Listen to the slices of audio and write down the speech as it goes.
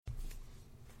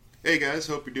Hey guys,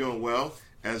 hope you're doing well.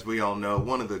 As we all know,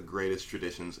 one of the greatest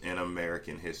traditions in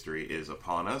American history is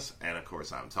upon us, and of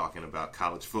course I'm talking about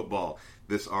college football.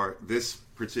 This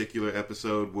particular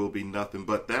episode will be nothing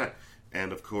but that.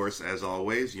 And of course, as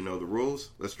always, you know the rules.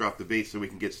 Let's drop the beat so we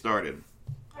can get started.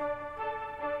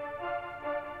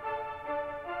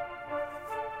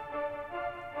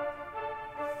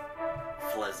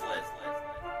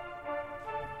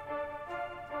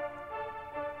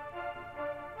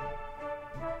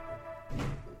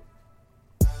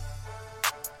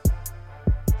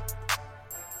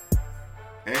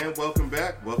 And welcome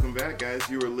back, guys.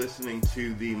 You are listening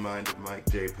to the Mind of Mike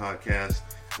J podcast.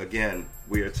 Again,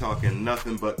 we are talking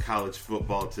nothing but college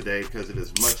football today because it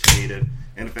is much hated.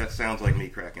 And if that sounds like me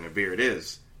cracking a beer, it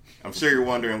is. I'm sure you're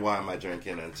wondering why am I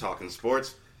drinking and talking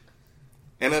sports.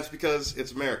 And that's because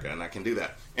it's America and I can do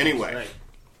that. Anyway.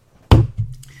 Right.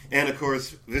 And of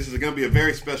course, this is going to be a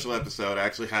very special episode. I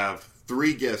actually have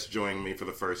 3 guests joining me for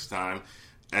the first time.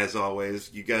 As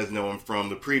always, you guys know him from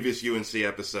the previous UNC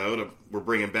episode. We're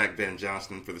bringing back Ben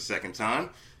Johnston for the second time.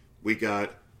 We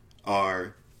got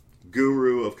our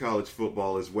guru of college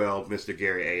football as well, Mr.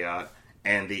 Gary Ayotte,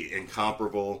 and the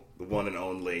incomparable, the one and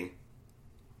only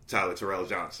Tyler Terrell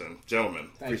Johnson. Gentlemen,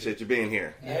 appreciate you being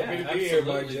here. Happy to be here,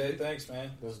 Mike J. Thanks,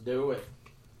 man. Let's do it.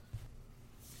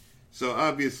 So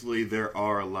obviously there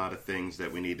are a lot of things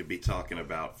that we need to be talking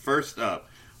about. First up,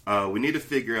 we need to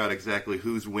figure out exactly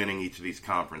who's winning each of these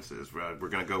conferences. We're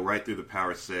going to go right through the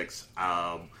Power Six.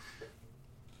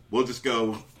 We'll just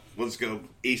go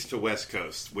east to west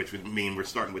coast, which would mean we're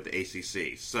starting with the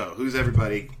ACC. So who's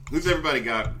everybody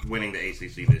got winning the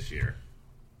ACC this year?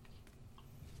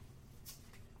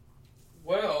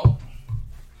 Well,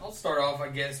 I'll start off, I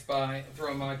guess, by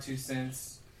throwing my 2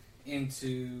 cents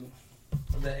into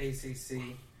the ACC.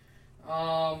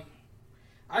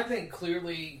 I think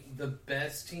clearly the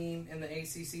best team in the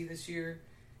ACC this year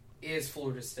is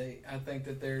Florida State. I think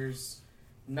that there's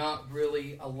not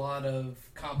really a lot of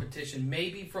competition,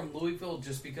 maybe from Louisville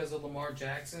just because of Lamar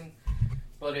Jackson.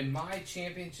 But in my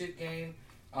championship game,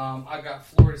 I got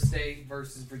Florida State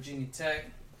versus Virginia Tech.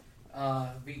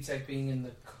 VTech being in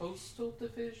the Coastal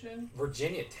Division.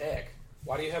 Virginia Tech?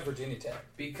 Why do you have Virginia Tech?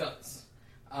 Because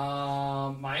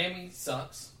Miami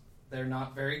sucks. They're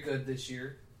not very good this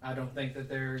year. I don't think that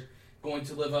they're going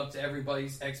to live up to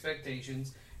everybody's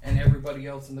expectations, and everybody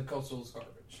else in the Coastal is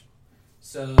garbage.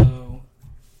 So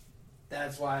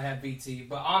that's why I have VT.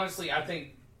 But honestly, I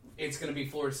think it's going to be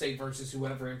Florida State versus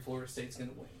whoever in Florida State's going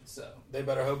to win. So they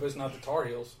better hope it's not the Tar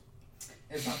Heels.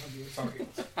 It's not going to be the Tar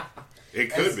Heels.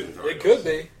 It could be the Tar Heels. It could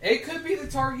be. It could be the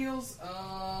Tar Heels.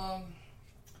 I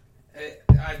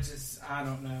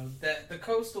don't know. That the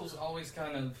Coastal's always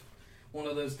kind of one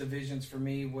of those divisions for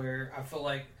me where I feel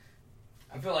like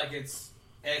it's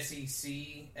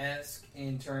SEC-esque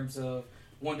in terms of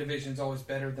one division's always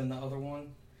better than the other one.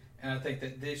 And I think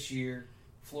that this year,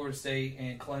 Florida State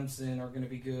and Clemson are going to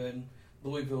be good.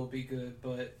 Louisville will be good.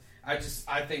 But I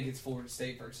think it's Florida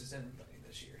State versus everybody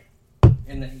this year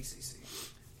in the ACC.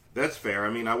 That's fair. I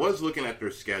mean, I was looking at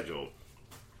their schedule.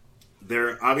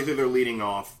 They're leading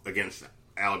off against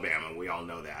Alabama. We all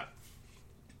know that.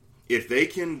 If they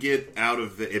can make it out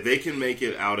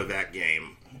of that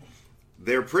game,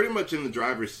 they're pretty much in the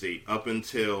driver's seat up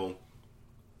until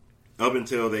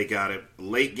they got a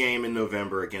late game in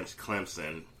November against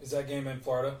Clemson. Is that game in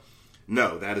Florida?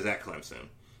 No, that is at Clemson,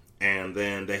 and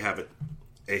then they have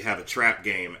a trap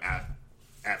game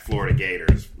at Florida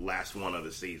Gators, last one of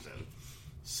the season.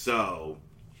 So,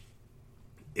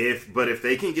 if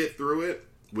they can get through it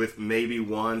with maybe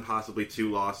 1, possibly 2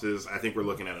 losses, I think we're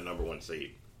looking at a number 1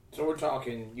 seed. So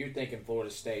you're thinking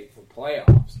Florida State for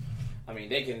playoffs. I mean,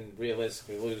 they can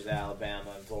realistically lose to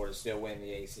Alabama and Florida still win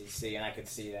the ACC, and I could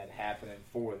see that happening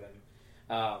for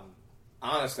them.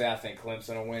 Honestly, I think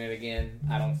Clemson will win it again.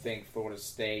 I don't think Florida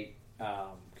State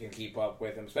can keep up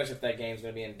with them, especially if that game's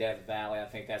going to be in Death Valley. I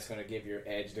think that's going to give your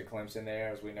edge to Clemson there,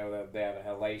 as we know that they have a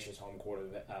hellacious home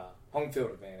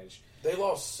field advantage. They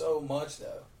lost so much,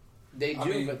 though. They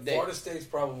do, but Florida State's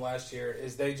problem last year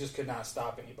is they just could not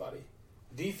stop anybody.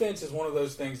 Defense is one of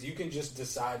those things you can just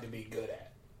decide to be good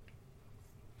at.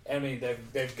 I mean,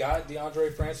 they've got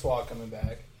DeAndre Francois coming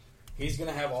back. He's going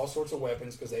to have all sorts of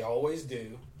weapons because they always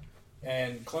do.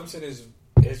 And Clemson is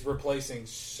replacing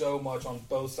so much on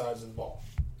both sides of the ball.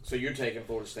 So you're taking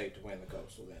Florida State to win the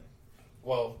Coastal then?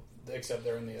 Well, except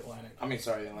they're in the Atlantic. The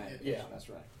Atlantic. Yeah. That's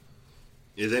right.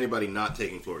 Is anybody not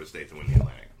taking Florida State to win the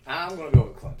Atlantic? I'm going to go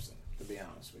with Clemson, to be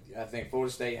honest with you. I think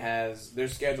Florida State their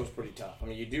schedule's pretty tough. I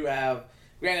mean, you do have,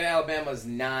 granted, Alabama's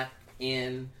not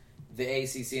in the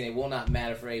ACC, and it will not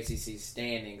matter for ACC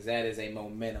standings. That is a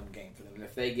momentum game for them. And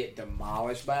if they get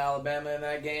demolished by Alabama in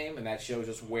that game, and that shows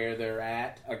us where they're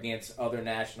at against other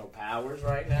national powers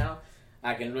right now,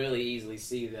 I can really easily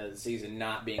see the season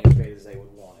not being as great as they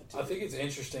would want it to. I think it's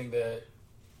interesting that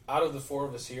out of the four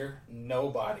of us here,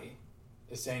 nobody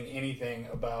is saying anything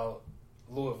about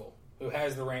Louisville, who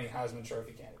has the reigning Heisman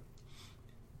Trophy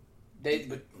candidate.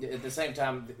 But at the same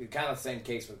time, kind of the same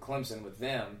case with Clemson with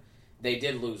them. They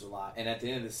did lose a lot, and at the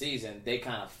end of the season, they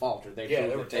kind of faltered. They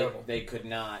were terrible. They could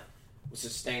not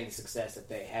sustain the success that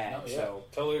they had. No, yeah, so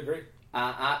totally agree.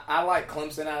 I like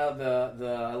Clemson out of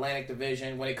the Atlantic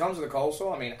Division. When it comes to the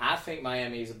Coastal, I mean, I think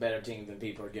Miami is a better team than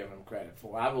people are giving them credit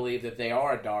for. I believe that they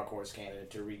are a dark horse candidate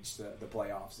to reach the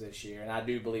playoffs this year, and I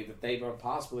do believe that they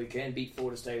possibly can beat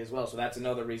Florida State as well. So that's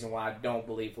another reason why I don't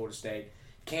believe Florida State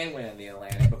can win in the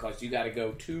Atlantic, because you got to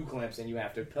go to Clemson. You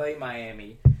have to play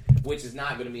Miami, which is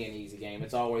not going to be an easy game.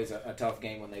 It's always a tough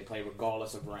game when they play,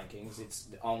 regardless of rankings. It's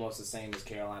almost the same as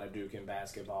Carolina Duke in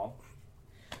basketball.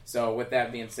 So with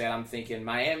that being said, I'm thinking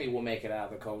Miami will make it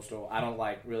out of the Coastal. I don't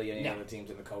like really any other teams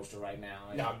in the Coastal right now.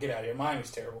 No, get out of here.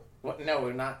 Miami's terrible. What? No,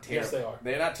 they're not terrible. Yes, they are.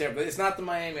 They're not terrible. It's not the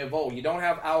Miami of old. You don't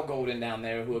have Al Golden down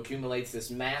there who accumulates this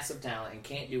massive talent and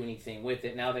can't do anything with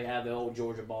it. Now they have the old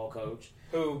Georgia ball coach,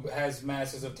 who has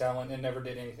masses of talent and never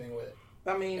did anything with it.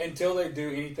 I mean, until they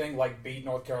do anything like beat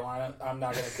North Carolina, I'm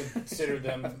not going to consider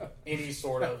them any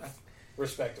sort of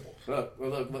respectable. Look,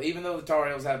 even though the Tar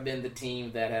Heels have been the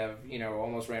team that have,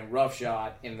 almost ran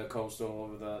roughshod in the Coastal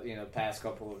over the, past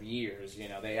couple of years,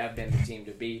 they have been the team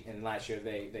to beat, and last year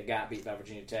they got beat by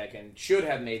Virginia Tech and should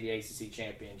have made the ACC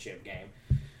championship game.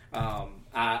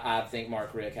 I think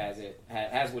Mark Richt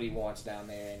has what he wants down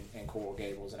there in Coral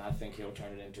Gables, and I think he'll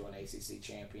turn it into an ACC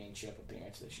championship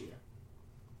appearance this year.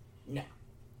 No.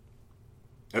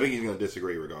 I think he's going to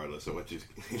disagree regardless of what you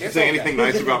say. Anything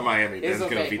nice about Miami, it's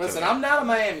Ben's going to be Listen, tough. I'm not a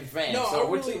Miami fan, no, so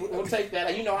we'll take that.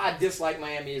 I dislike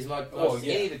Miami as much as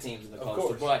any of the teams in the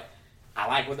Coastal, but I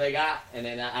like what they got, and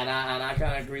I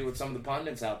kind of agree with some of the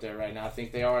pundits out there right now. I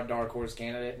think they are a dark horse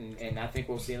candidate, and I think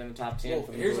we'll see them in the top 10. Well,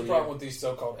 here's the problem with these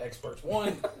so-called experts.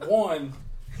 One,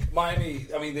 Miami.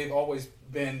 I mean, they've always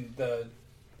been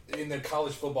in the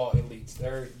college football elites.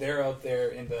 They're out there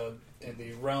in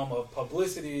the realm of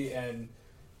publicity and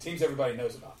teams everybody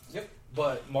knows about. Yep.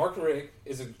 But Mark Richt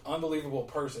is an unbelievable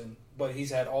person, but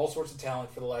he's had all sorts of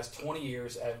talent for the last 20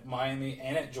 years at Miami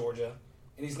and at Georgia,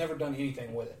 and he's never done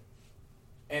anything with it.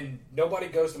 And nobody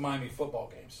goes to Miami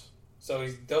football games, so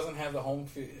he doesn't have the home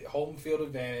field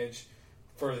advantage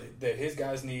that his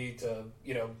guys need to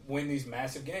win these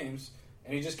massive games,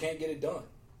 and he just can't get it done.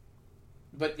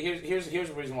 But here's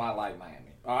the reason why I like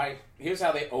Miami. All right, here's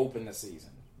how they open the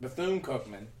season: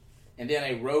 Bethune-Cookman, and then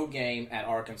a road game at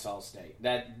Arkansas State.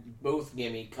 That both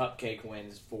give me cupcake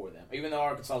wins for them. Even though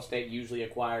Arkansas State usually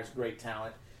acquires great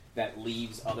talent that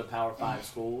leaves other Power 5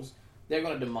 schools, they're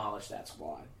going to demolish that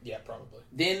squad. Yeah, probably.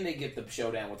 Then they get the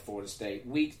showdown with Florida State.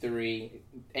 Week 3,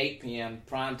 8 p.m.,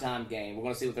 primetime game. We're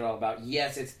going to see what they're all about.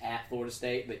 Yes, it's at Florida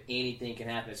State, but anything can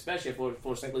happen, especially if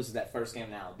Florida State loses that first game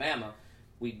in Alabama.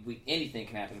 Anything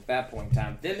can happen at that point in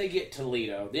time. Then they get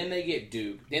Toledo. Then they get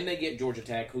Duke. Then they get Georgia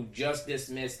Tech, who just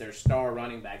dismissed their star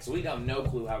running back. So we have no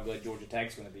clue how good Georgia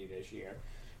Tech's going to be this year.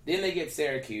 Then they get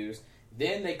Syracuse.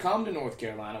 Then they come to North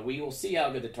Carolina. We will see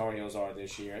how good the Tar Heels are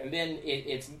this year. And then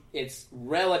it's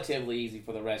relatively easy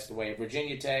for the rest of the way.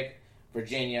 Virginia Tech,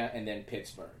 Virginia, and then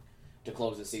Pittsburgh to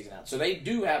close the season out. So they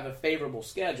do have a favorable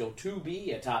schedule to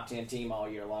be a top 10 team all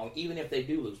year long, even if they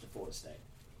do lose to Florida State.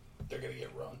 They're going to get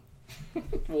run. Well,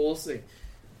 we'll see.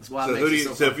 That's why.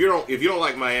 So if you don't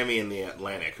like Miami in the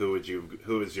Atlantic, who is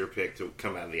your pick to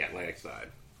come out of the Atlantic side?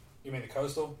 You mean the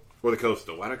Coastal? Or the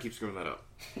Coastal? Why do I keep screwing that up?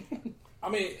 I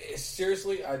mean,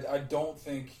 seriously, I don't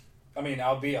think. I mean,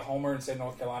 I'll be a homer and say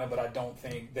North Carolina, but I don't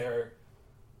think they're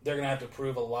going to have to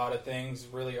prove a lot of things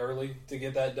really early to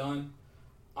get that done.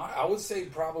 I would say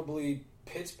probably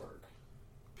Pittsburgh.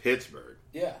 Pittsburgh.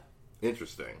 Yeah.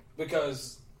 Interesting.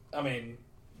 Because I mean,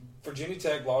 Virginia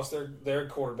Tech lost their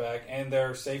quarterback and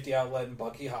their safety outlet in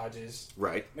Bucky Hodges.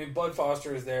 Right. I mean, Bud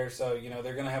Foster is there, so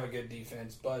they're going to have a good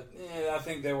defense. But I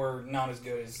think they were not as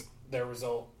good as their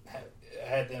result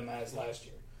had them as last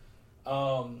year.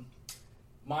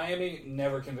 Miami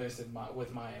never convinced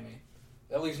with Miami.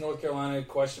 That leaves North Carolina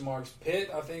question marks.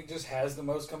 Pitt, I think, just has the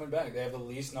most coming back. They have the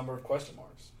least number of question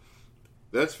marks.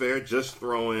 That's fair. Just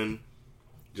throwing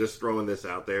this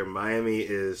out there. Miami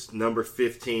is number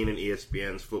 15 in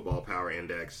ESPN's Football Power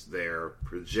Index. They're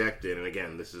projected, and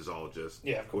again, this is all just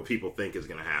what people think is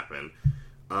going to happen.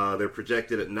 They're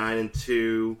projected at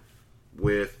 9-2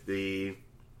 with the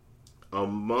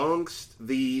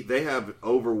they have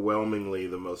overwhelmingly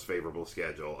the most favorable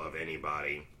schedule of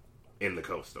anybody in the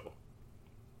Coastal.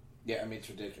 Yeah, I mean, it's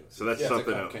ridiculous. So that's it's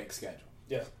something a else. cupcake schedule.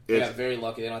 Yeah. They got very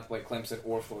lucky. They don't have to play Clemson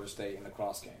or Florida State in the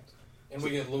cross games. And we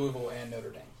get Louisville and Notre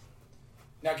Dame.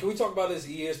 Now, can we talk about this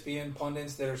ESPN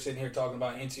pundits that are sitting here talking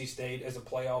about NC State as a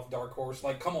playoff dark horse?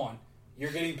 Like, come on.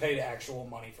 You're getting paid actual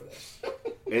money for this.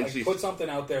 Like, put something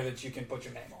out there that you can put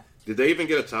your name on. Did they even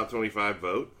get a top 25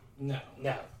 vote? No,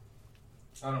 No.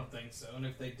 I don't think so. And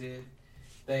if they did,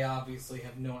 they obviously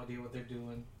have no idea what they're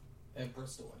doing at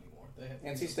Bristol anymore. They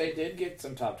have NC State did get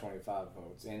some top 25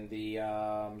 votes. In the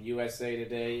USA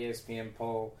Today ESPN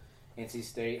poll, NC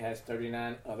State has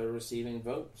 39 other receiving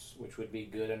votes, which would be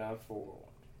good enough for...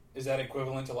 Is that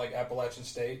equivalent to, like, Appalachian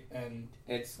State? And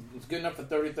It's good enough for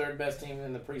 33rd best team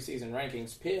in the preseason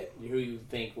rankings. Pitt, who you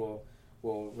think will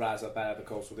rise up out of the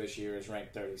Coastal this year, is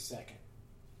ranked 32nd.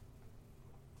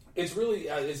 it's really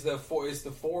it's the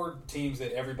four teams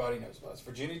that everybody knows about. It's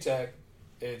Virginia Tech,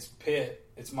 it's Pitt,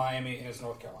 it's Miami, and it's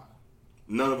North Carolina.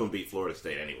 None of them beat Florida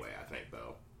State anyway, I think,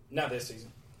 though. Not this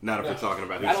season. Not if we're talking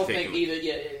about who's I don't taking think either.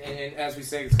 Yeah, and as we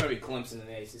say, it's going to be Clemson in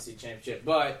the ACC championship.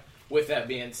 But with that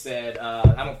being said,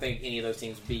 I don't think any of those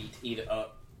teams beat either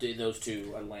those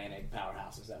two Atlantic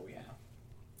powerhouses that we have.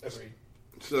 Agreed.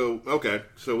 So, okay.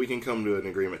 So we can come to an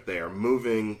agreement there.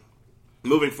 Moving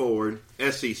forward,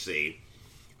 SEC.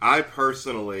 I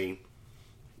personally,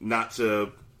 not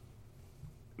to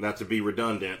be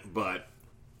redundant, but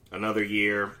another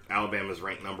year, Alabama's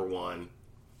ranked number 1.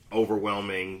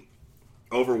 Overwhelming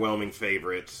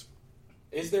favorites.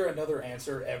 Is there another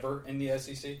answer ever in the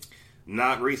SEC?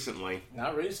 Not recently.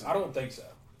 Not recently. I don't think so.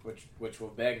 Which will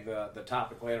beg the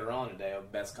topic later on today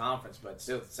of best conference, but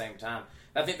still at the same time,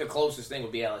 I think the closest thing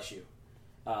would be LSU.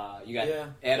 You got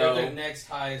They're the Edo next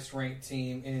highest ranked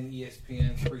team in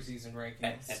ESPN's preseason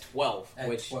rankings. at 12, At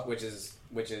which 12. which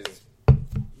is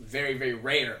very, very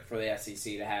rare for the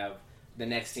SEC to have the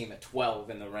next team at 12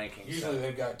 in the rankings. Usually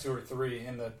they've got 2 or 3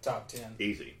 in the top 10.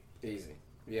 Easy.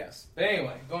 Yes. But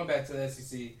anyway, going back to the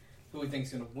SEC, who we think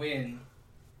is going to win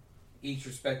each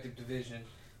respective division.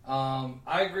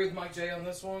 I agree with Mike J on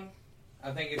this one.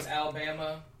 I think it's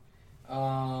Alabama.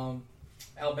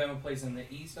 Alabama plays in the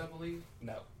East, I believe.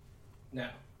 No.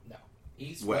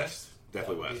 East, West.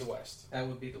 Definitely That would be West. the West. That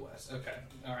would be the West. Okay.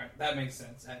 All right. That makes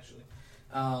sense, actually.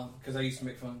 Because I used to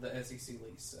make fun of the SEC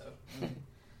least, so...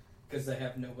 Because they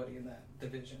have nobody in that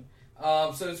division.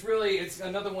 So it's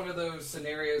another one of those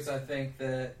scenarios, I think,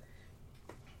 that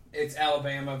it's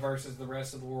Alabama versus the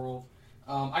rest of the world.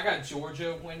 I got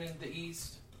Georgia winning the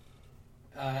East.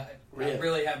 Really? I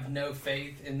really have no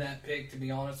faith in that pick, to be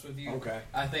honest with you. Okay.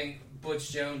 I think Butch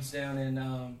Jones down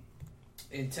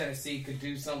in Tennessee could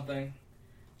do something.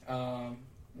 Now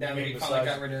that he finally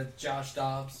got rid of Josh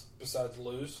Dobbs. Besides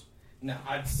lose? No,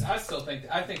 I still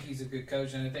think he's a good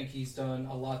coach, and I think he's done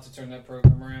a lot to turn that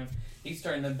program around. He's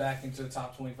turned them back into a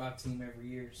top 25 team every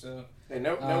year. So, Hey,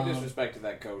 no disrespect to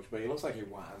that coach, but he looks like he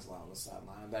whines a lot on the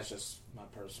sideline. That's just my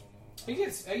personal.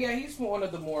 he's one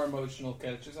of the more emotional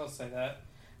coaches. I'll say that.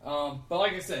 But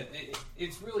like I said,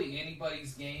 it's really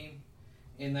anybody's game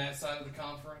in that side of the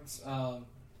conference.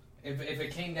 If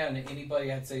it came down to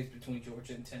anybody, I'd say it's between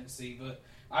Georgia and Tennessee. But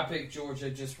I picked Georgia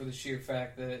just for the sheer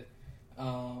fact that.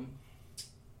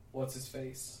 What's his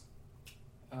face?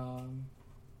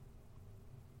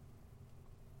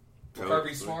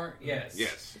 Kirby Smart? Yes.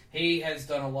 Yes. He has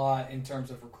done a lot in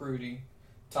terms of recruiting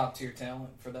top tier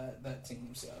talent for that team.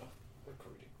 So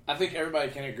Recruiting. I think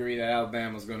everybody can agree that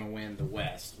Alabama's going to win the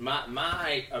West.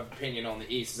 My opinion on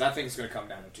the East is I think it's going to come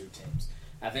down to 2 teams.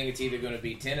 I think it's either going to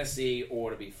be Tennessee or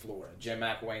to be Florida. Jim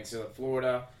McElwain's still at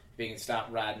Florida. If he can stop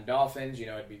riding dolphins,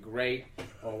 it'd be great.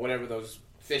 Or whatever those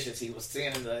fishes he was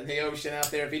seeing in the ocean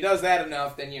out there. If he does that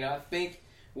enough, then I think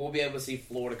we'll be able to see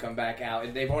Florida come back out.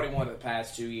 And they've already won it the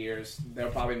past 2 years.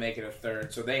 They'll probably make it a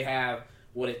third. So they have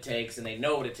what it takes, and they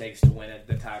know what it takes to win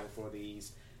the title for the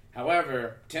East.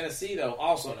 However, Tennessee, though,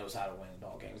 also knows how to win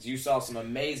ball games. You saw some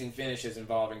amazing finishes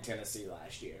involving Tennessee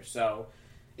last year. So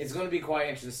it's going to be quite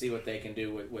interesting to see what they can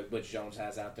do with Butch Jones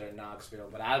has out there in Knoxville.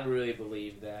 But I really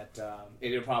believe that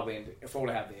it'll probably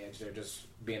Florida have the edge there, just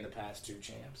being the past 2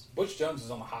 champs. Butch Jones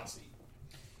is on the hot seat.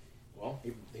 Well,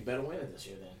 he better win it this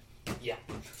year then. Yeah.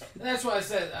 and that's why I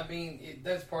said. I mean,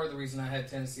 that's part of the reason I had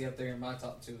Tennessee up there in my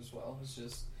top 2 as well. It's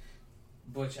just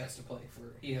Butch has to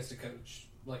he has to coach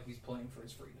like he's playing for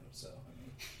his freedom. So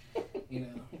I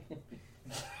mean,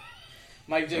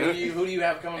 Mike, who do you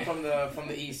have coming from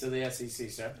the East of the SEC,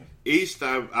 sir? East,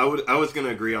 I was going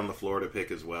to agree on the Florida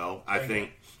pick as well. I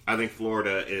think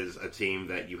Florida is a team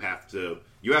that you have to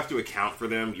account for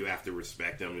them. You have to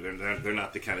respect them. They're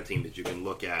not the kind of team that you can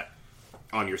look at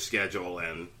on your schedule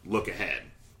and look ahead.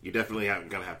 You definitely going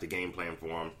to have to game plan for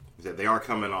them. They are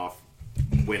coming off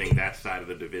winning that side of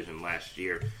the division last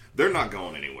year. They're not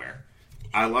going anywhere.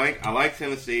 I like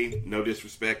Tennessee. No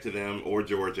disrespect to them or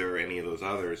Georgia or any of those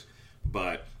others,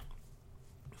 but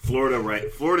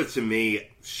Florida to me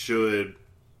should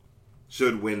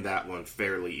win that one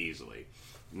fairly easily.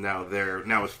 Now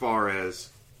as far as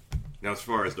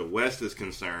the West is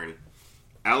concerned,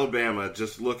 Alabama,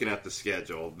 just looking at the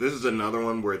schedule, this is another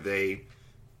one where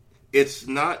it's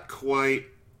not quite.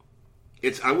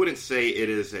 I wouldn't say it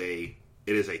is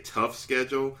a tough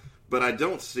schedule, but I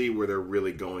don't see where they're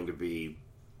really going to be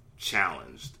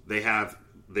challenged. They have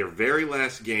their very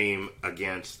last game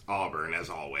against Auburn, as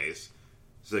always.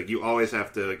 So you always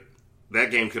have to.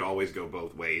 That game could always go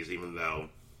both ways, even though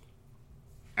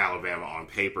Alabama on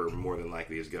paper more than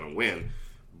likely is going to win.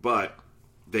 But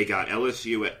they got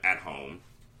LSU at home.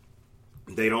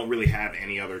 They don't really have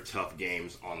any other tough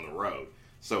games on the road.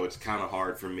 So it's kind of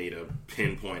hard for me to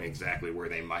pinpoint exactly where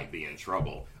they might be in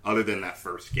trouble, other than that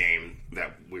first game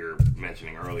that we were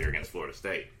mentioning earlier against Florida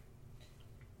State.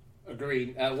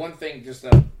 Agreed. One thing, just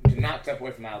to not step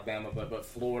away from Alabama, but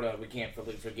Florida, we can't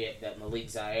forget that Malik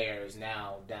Zaire is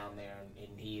now down there, and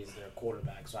he is their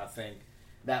quarterback. So I think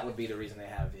that would be the reason they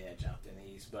have the edge out in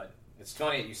the East. But it's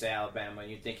funny that you say Alabama, and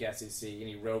you think SEC,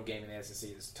 any road game in the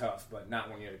SEC is tough, but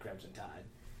not when you're the Crimson Tide,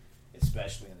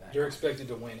 especially in that. You're expected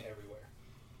to win everywhere.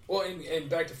 Well, and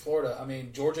back to Florida, I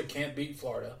mean, Georgia can't beat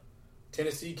Florida.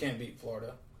 Tennessee can't beat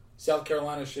Florida. South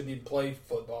Carolina shouldn't even play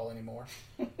football anymore.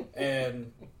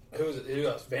 And who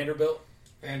else? Vanderbilt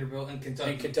and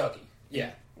Kentucky.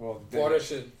 Yeah. Well,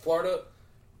 Florida,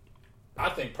 I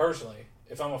think personally,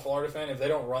 if I'm a Florida fan, if they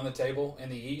don't run the table in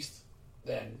the East,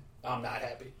 then I'm not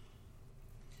happy.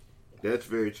 That's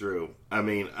very true. I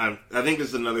mean, I think this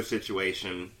is another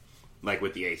situation like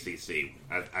with the ACC.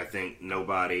 I think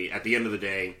nobody, at the end of the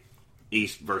day,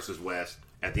 East versus West,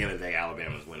 at the end of the day,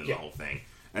 Alabama's winning the whole thing.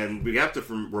 And we have to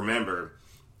remember,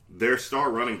 their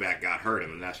star running back got hurt in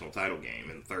the national title game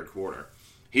in the third quarter.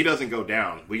 He doesn't go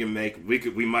down. We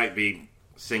might be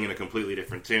singing a completely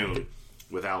different tune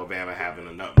with Alabama having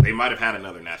another. They might have had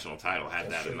another national title had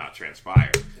that had not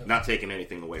transpired. Yep. Not taking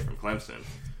anything away from Clemson.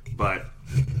 But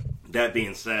that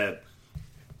being said,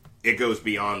 it goes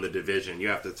beyond the division. You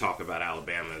have to talk about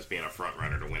Alabama as being a front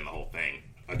runner to win the whole thing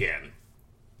again.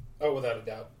 Oh, without a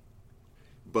doubt.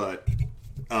 But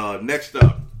next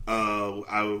up,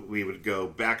 we would go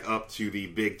back up to the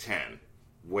Big Ten,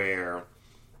 where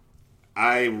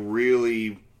I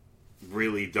really,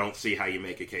 really don't see how you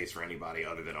make a case for anybody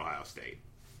other than Ohio State.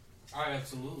 I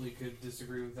absolutely could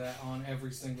disagree with that on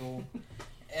every single.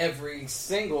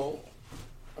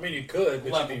 I mean, you could,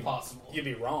 but level possible. You'd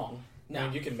be wrong. No, I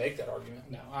mean, you can make that argument.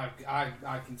 No,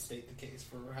 I can state the case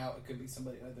for how it could be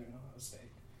somebody other than Ohio State.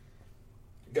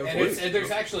 And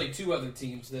there's actually two other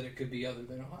teams that it could be other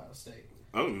than Ohio State.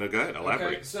 Oh, no, go ahead.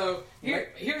 Elaborate. Okay, so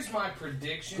here's my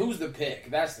prediction. Who's the pick?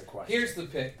 That's the question. Here's the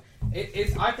pick.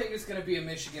 I think it's going to be a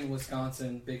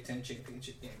Michigan-Wisconsin Big Ten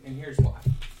championship game, and here's why.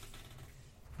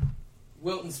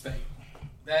 Wilton Speight.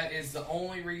 That is the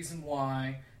only reason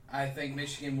why I think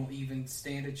Michigan will even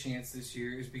stand a chance this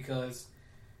year is because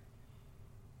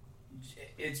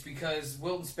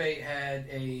Wilton Speight had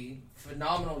a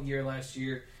phenomenal year last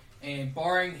year, and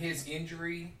barring his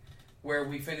injury, where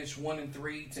we finished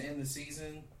 1-3 to end the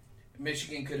season,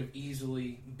 Michigan could have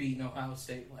easily beaten Ohio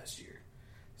State last year.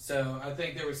 So I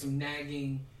think there were some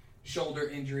nagging shoulder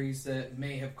injuries that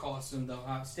may have cost them the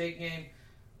Ohio State game.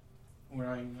 We're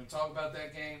not even going to talk about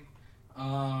that game.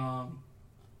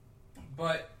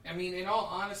 But, I mean, in all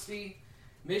honesty,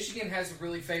 Michigan has a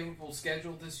really favorable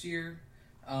schedule this year.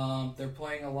 They're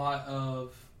playing a lot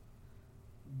of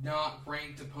not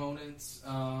ranked opponents.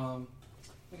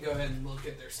 Let me go ahead and look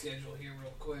at their schedule here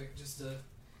real quick just to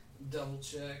double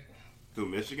check. Who,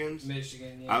 Michigan's?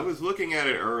 Michigan, yeah. I was looking at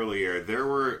it earlier. There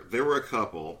were a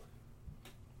couple.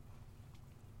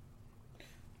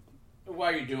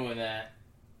 While you're doing that,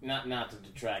 not to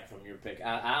detract from your pick,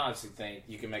 I honestly think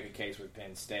you can make a case with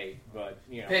Penn State, but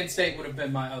Penn State would have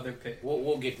been my other pick.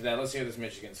 We'll get to that. Let's hear this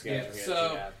Michigan schedule. Yeah,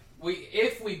 so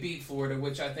if we beat Florida,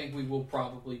 which I think we will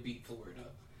probably beat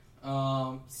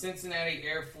Florida, Cincinnati,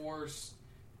 Air Force,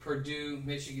 Purdue,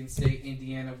 Michigan State,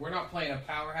 Indiana. We're not playing a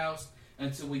powerhouse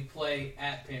until we play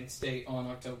at Penn State on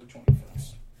October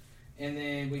 21st. And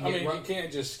then you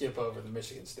can't just skip over the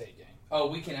Michigan State game. Oh,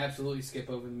 we can absolutely skip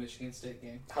over the Michigan State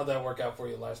game. How'd that work out for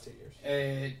you the last 2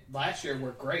 years? Last year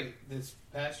worked great. This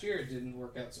past year it didn't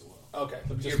work out so well. Okay,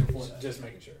 but just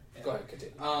making sure. Yeah. Go ahead,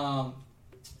 continue.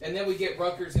 And then we get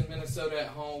Rutgers and Minnesota at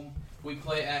home. We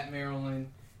play at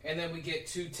Maryland. and then we get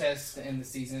 2 tests to end the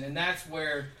season, and that's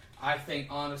where I think,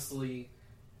 honestly,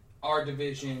 our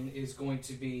division is going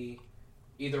to be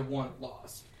either won or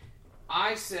lost.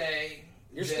 I say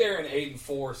You're staring 8-4,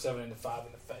 7-5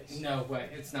 in the face. no way,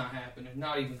 it's not happening.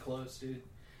 Not even close, dude.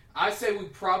 I say we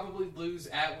probably lose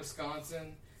at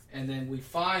Wisconsin, and then we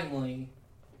finally,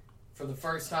 for the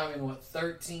first time in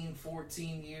 13,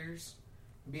 14 years,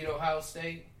 beat Ohio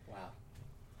State. Wow.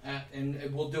 And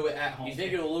we'll do it at home. You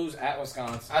think you'll lose at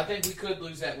Wisconsin? I think we could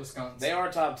lose at Wisconsin. They are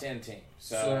a top 10 team.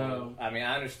 So, I mean,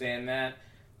 I understand that.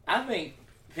 I think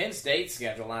Penn State's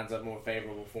schedule lines up more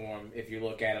favorable for them if you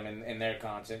look at them in their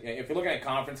content. If you're looking at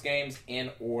conference games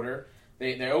in order,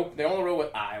 they're on the road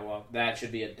with Iowa. That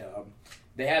should be a dub.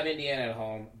 They have Indiana at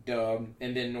home, dub,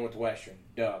 and then Northwestern,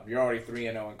 dub. You're already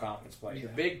 3-0 in conference play. Yeah.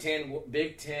 The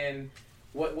Big Ten.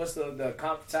 What's the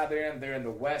conference side they're in? They're in the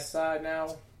west side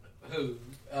now. Who?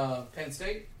 Penn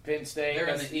State? Penn State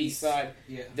They're on the east side.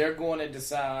 Yeah. They're going to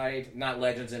decide, not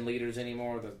legends and leaders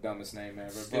anymore, the dumbest name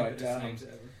ever. Stupidest names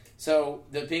ever. So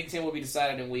the Big Ten will be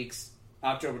decided in weeks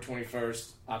October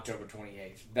 21st, October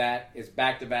 28th. That is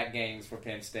back-to-back games for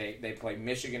Penn State. They play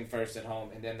Michigan first at home,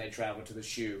 and then they travel to the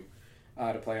Shoe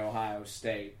to play Ohio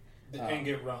State. And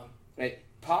get run. They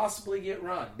possibly get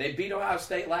run. They beat Ohio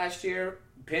State last year.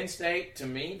 Penn State, to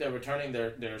me, they're returning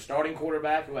their starting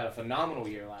quarterback, who had a phenomenal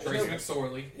year last Tracy year.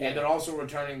 McSorley. And they're also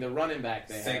returning the running back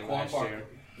they had Saquon last Barkley. year.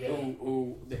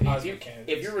 Yeah.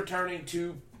 If you're returning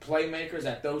 2 playmakers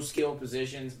at those skill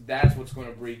positions, that's what's going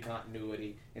to breed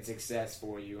continuity and success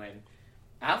for you. And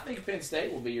I think Penn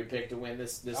State will be your pick to win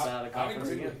this side of the conference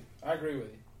again. I agree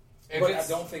with you. If But I it's-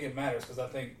 don't think it matters because I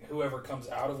think whoever comes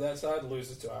out of that side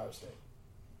loses to Ohio State.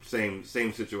 Same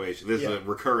situation. This is Yeah. a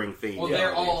recurring theme. Well,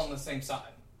 they're all on the same side.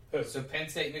 Who? So Penn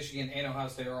State, Michigan, and Ohio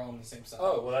State are all on the same side.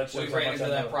 Oh, well, that we shows how ran much into I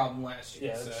that know. problem last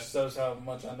year. Yeah, so. that shows how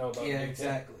much I know about Yeah, the Big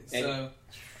Ten. exactly. And- So,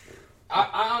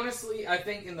 I honestly, I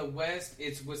think in the West,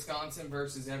 it's Wisconsin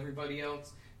versus everybody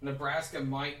else. Nebraska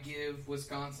might give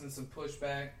Wisconsin some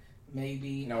pushback,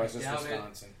 maybe. No, it's I just doubt it.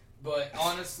 Wisconsin. But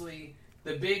honestly,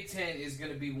 the Big Ten is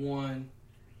going to be won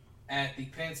at the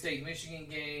Penn State-Michigan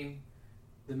game,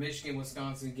 the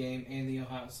Michigan-Wisconsin game, and the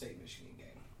Ohio State-Michigan game.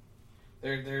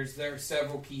 There are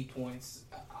several key points.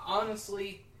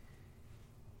 Honestly,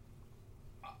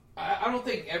 I don't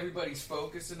think everybody's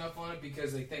focused enough on it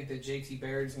because they think that JT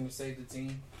Barrett is going to save the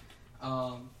team.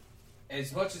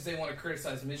 As much as they want to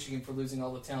criticize Michigan for losing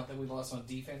all the talent that we lost on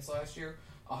defense last year,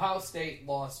 Ohio State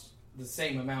lost the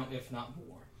same amount, if not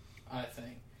more, I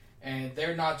think. And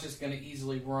they're not just going to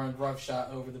easily run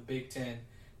roughshod over the Big Ten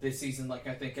this season like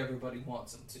I think everybody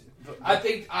wants them to. I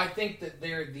think that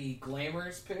they're the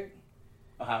glamorous pick.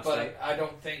 Ohio But State. I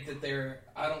don't think that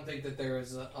they're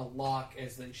as a lock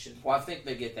as they should. Well, I think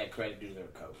they get that credit due to their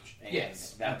coach. And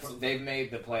Yes. they've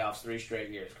made the playoffs 3 straight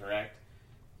years, correct?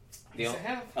 Yes, they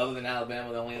have. Other than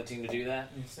Alabama, the only other team to do that.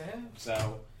 Yes, they have.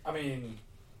 So I mean,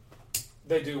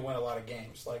 they do win a lot of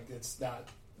games. Like, it's not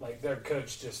like their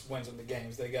coach just wins them the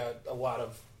games. They got a lot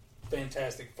of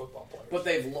fantastic football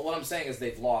players. But what I'm saying is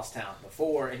they've lost talent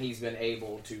before, and he's been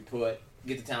able to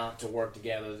get the talent to work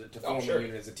together to form a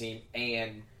unit as a team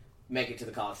and make it to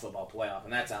the college football playoff,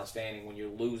 and that's outstanding when you're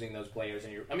losing those players.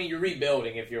 And you're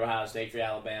rebuilding if you're Ohio State, if you're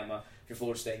Alabama, if you're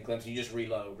Florida State and Clemson, you just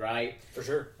reload, right? For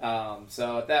sure.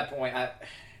 So at that point,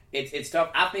 it's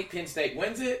tough. I think Penn State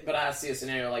wins it, but I see a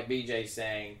scenario like BJ's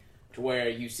saying to where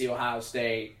you see Ohio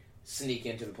State sneak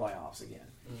into the playoffs again.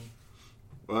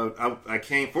 Well, I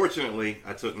came. Fortunately,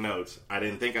 I took notes. I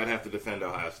didn't think I'd have to defend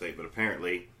Ohio State, but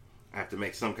apparently, I have to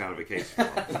make some kind of a case for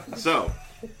them. So,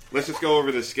 let's just go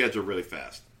over the schedule really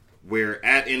fast. We're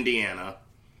at Indiana,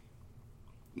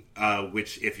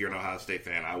 which, if you're an Ohio State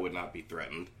fan, I would not be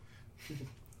threatened.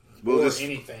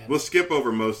 Any fan. We'll skip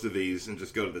over most of these and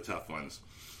just go to the tough ones.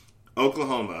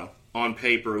 Oklahoma, on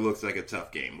paper, looks like a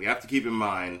tough game. We have to keep in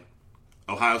mind,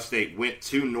 Ohio State went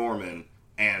to Norman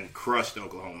and crushed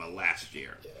Oklahoma last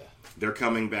year. Yeah. They're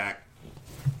coming back.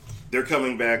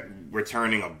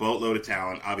 Returning a boatload of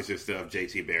talent. Obviously, still have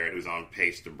JT Barrett, who's on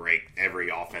pace to break every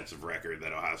offensive record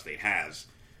that Ohio State has.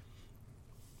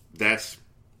 That's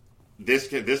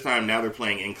this time. Now they're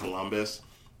playing in Columbus.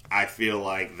 I feel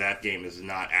like that game is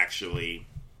not actually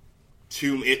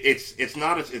too. It's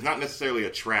not necessarily a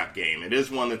trap game. It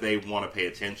is one that they want to pay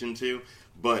attention to,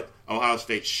 but Ohio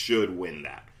State should win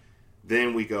that.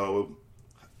 Then we go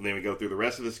through the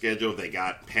rest of the schedule. They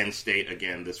got Penn State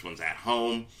again. This one's at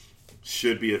home.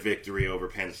 Should be a victory over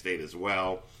Penn State as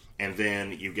well. And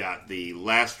then you got the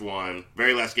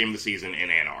very last game of the season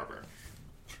in Ann Arbor.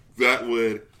 That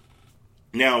would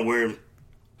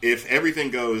if everything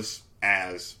goes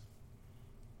as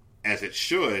it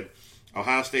should,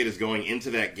 Ohio State is going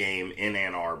into that game in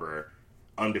Ann Arbor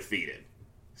undefeated.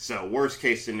 So worst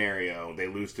case scenario, they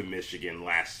lose to Michigan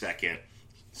last second,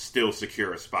 still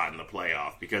secure a spot in the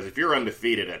playoff. Because if you're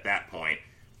undefeated at that point,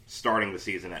 starting the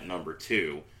season at number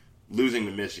 2, losing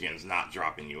to Michigan is not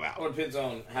dropping you out. Well, it depends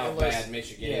on how bad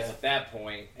Michigan is at that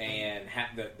point and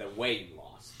the way you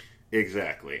lost.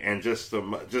 Exactly. And just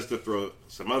to throw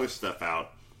some other stuff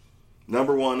out,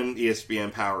 number 1 in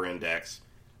ESPN Power Index,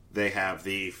 they have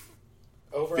the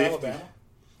Over 50 Alabama?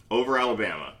 Over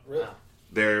Alabama. Really? Wow.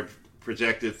 They're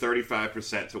projected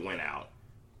 35% to win out.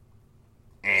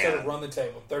 So to And run the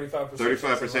table, 35%.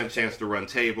 35% chance to run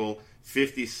table,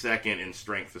 52nd in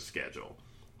strength of schedule,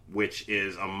 which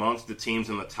is amongst the teams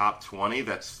in the top 20,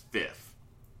 that's 5th.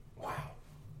 Wow.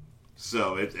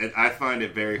 So I find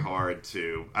it very hard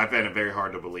to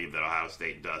believe that Ohio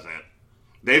State doesn't.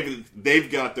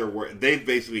 They've got their work. They've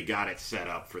basically got it set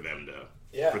up for them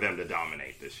to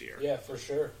dominate this year. Yeah, for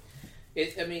sure.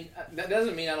 That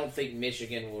doesn't mean I don't think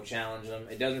Michigan will challenge them.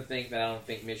 It doesn't think that I don't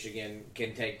think Michigan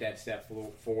can take that step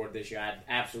forward this year. I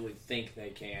absolutely think they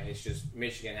can. It's just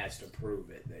Michigan has to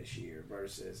prove it this year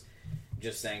versus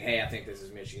just saying, hey, I think this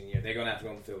is Michigan year. They're going to have to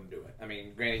go on the field and do it. I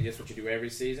mean, granted, that's what you do every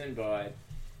season, but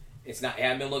it's not. It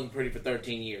hasn't been looking pretty for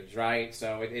 13 years, right?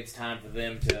 So it's time for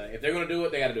them to, if they're going to do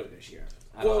it, they got to do it this year.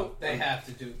 They have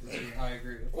to do it this year. I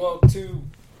agree with you. Well, to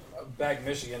back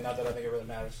Michigan, not that I think it really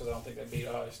matters because I don't think they beat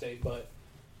Ohio State, but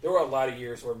there were a lot of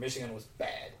years where Michigan was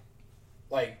bad.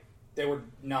 Like, they were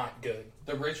not good.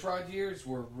 The Rich Rod years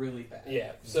were really bad.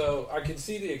 Yeah, so I can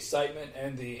see the excitement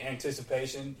and the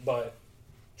anticipation, but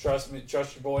trust me,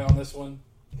 trust your boy on this one.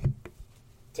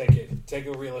 Take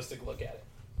a realistic look at it.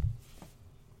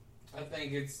 I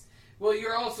think it's... Well,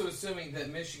 you're also assuming that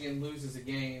Michigan loses a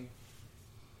game.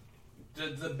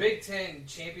 The Big Ten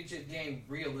championship game,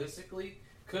 realistically,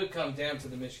 could come down to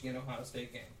the Michigan-Ohio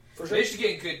State game. For sure.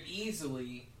 Michigan could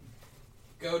easily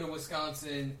go to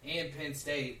Wisconsin and Penn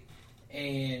State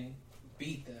and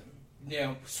beat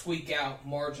them. Squeak out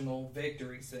marginal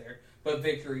victories there, but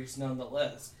victories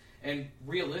nonetheless. And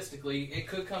realistically, it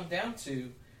could come down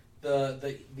to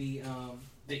the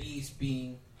East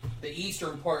being the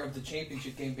eastern part of the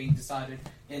championship game being decided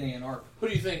in Ann Arbor. Who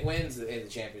do you think wins in the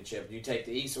championship? Do you take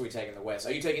the East or are we taking the West?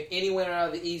 Are you taking any winner out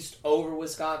of the East over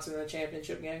Wisconsin in the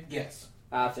championship game? Yes.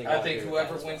 I think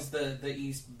whoever wins the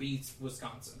East beats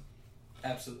Wisconsin.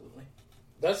 Absolutely.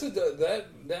 That's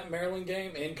that Maryland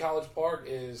game in College Park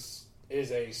is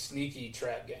a sneaky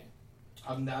trap game.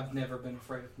 I've never been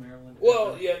afraid of Maryland.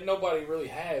 Well, yeah, nobody really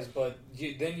has, but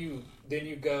then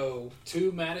you go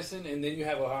to Madison and then you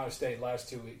have Ohio State last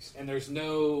 2 weeks, and there's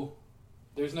no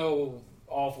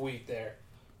off week there.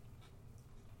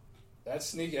 That's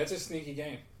sneaky. That's a sneaky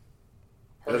game.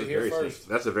 Heard it here first.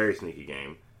 That's a very sneaky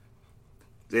game.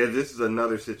 Yeah, this is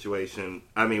another situation.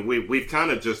 I mean, we've kind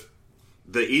of just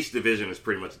the East Division has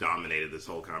pretty much dominated this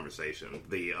whole conversation.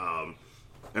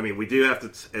 We do have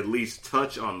to at least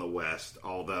touch on the West,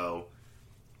 although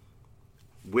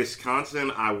Wisconsin,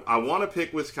 I want to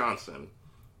pick Wisconsin,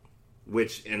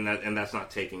 and that's not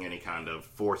taking any kind of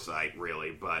foresight,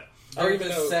 really, but they're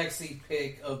the sexy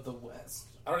pick of the West.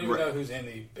 I don't even know who's in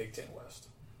the Big Ten West.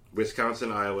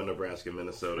 Wisconsin, Iowa, Nebraska,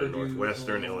 Minnesota, Purdue,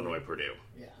 Northwestern, Illinois, Purdue.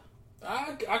 Yeah.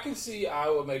 I can see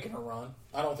Iowa making a run.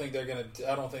 I don't think they're gonna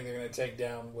take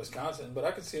down Wisconsin, but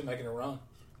I can see them making a run.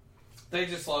 They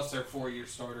just lost their 4-year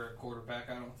starter at quarterback.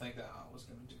 I don't think that Iowa's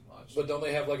going to do much. But don't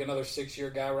they have like another 6-year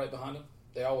guy right behind them?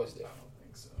 They always do. I don't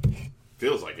think so.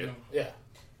 Feels like it. Yeah.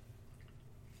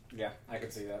 Yeah, I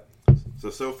can see that.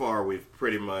 So far we've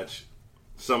pretty much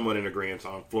somewhat in agreement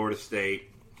on Florida State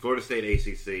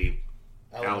ACC,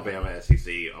 Alabama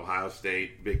SEC, Ohio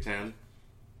State Big Ten.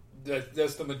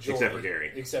 That's the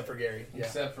majority. Except for Gary. Yeah.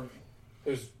 Except for me.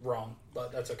 Who's wrong,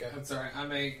 but that's okay. That's all right. I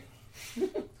make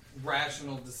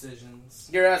rational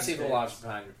decisions. I see the logic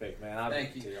behind your pick, man.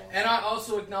 Thank you. And I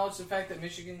also acknowledge the fact that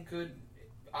Michigan could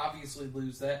obviously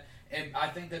lose that. And I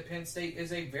think that Penn State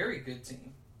is a very good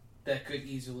team that could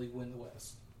easily win the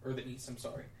West. Or the East, I'm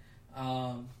sorry.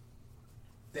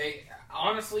 They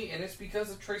honestly, and it's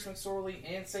because of Trace McSorley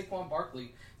and Saquon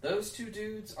Barkley, those two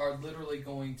dudes are literally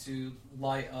going to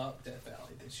light up Death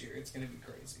Valley this year. It's going to be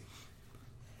crazy.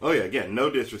 Oh yeah, again,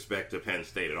 no disrespect to Penn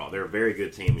State at all. They're a very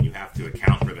good team, and you have to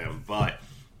account for them. But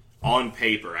on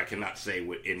paper, I cannot say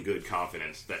in good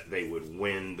confidence that they would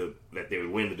win the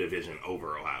division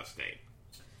over Ohio State.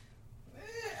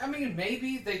 I mean,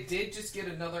 maybe they did just get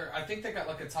another. I think they got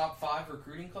like a top 5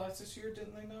 recruiting class this year,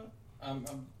 didn't they? Not.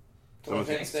 Someone's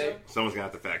gonna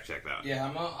have to fact check that.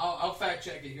 Yeah, I'll fact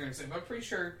check it here in a second. But I'm pretty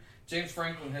sure James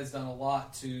Franklin has done a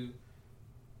lot to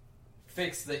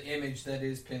fix the image that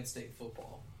is Penn State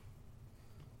football.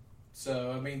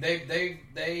 So I mean,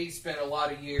 they spent a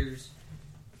lot of years,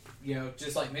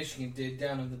 just like Michigan did,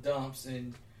 down in the dumps,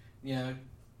 and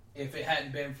if it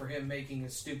hadn't been for him making a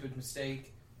stupid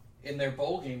mistake in their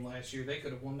bowl game last year, they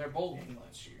could have won their bowl game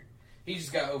last year. He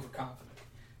just got overconfident.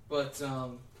 But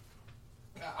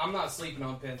I'm not sleeping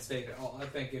on Penn State at all. I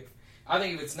think if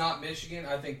it's not Michigan,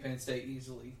 I think Penn State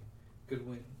easily could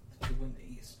win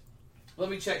the East. Let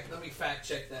me fact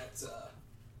check that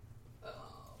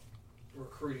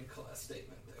recruiting class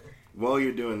statement there. While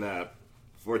you're doing that,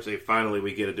 fortunately, finally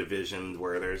we get a division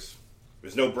where there's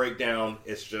no breakdown.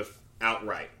 It's just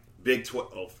outright Big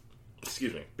 12.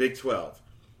 Big 12.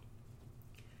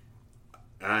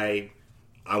 I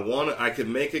could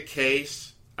make a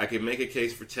case. I could make a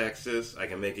case for Texas. I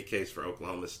can make a case for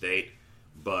Oklahoma State,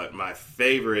 but my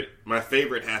favorite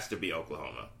has to be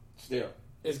Oklahoma. Still,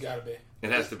 it's got to be.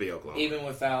 It has to be Oklahoma, even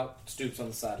without Stoops on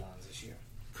the sidelines this year.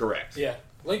 Correct. Yeah,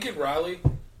 Lincoln Riley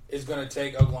is going to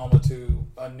take Oklahoma to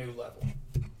a new level.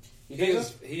 He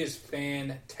is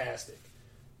fantastic.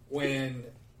 When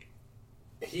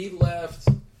he left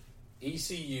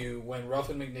ECU, when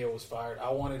Ruffin McNeil was fired, I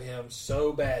wanted him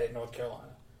so bad at North Carolina.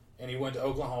 And he went to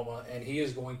Oklahoma, and he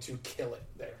is going to kill it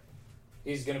there.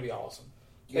 He's going to be awesome.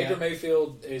 Yeah. Baker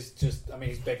Mayfield is just,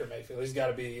 he's Baker Mayfield. He's got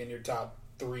to be in your top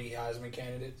 3 Heisman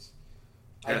candidates.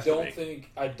 I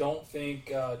don't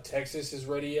think Texas is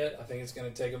ready yet. I think it's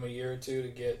going to take them a year or two to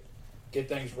get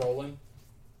things rolling.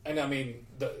 And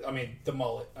the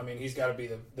mullet. He's got to be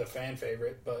the fan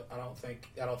favorite, but I don't think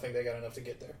they got enough to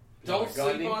get there. Don't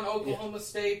sleep on Oklahoma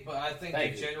State, but I think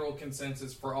the general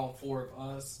consensus for all 4 of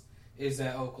us is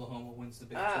that Oklahoma wins the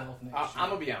Big 12 next year. I'm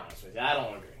gonna be honest with you. I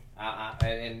don't agree.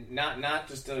 And not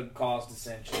just to cause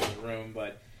dissension in the room,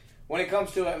 but when it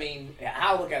comes to it,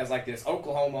 I look at it like this: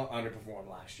 Oklahoma underperformed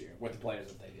last year with the players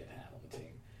that they did have on the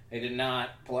team. They did not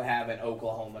have an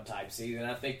Oklahoma type season.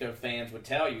 I think their fans would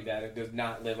tell you that it does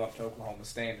not live up to Oklahoma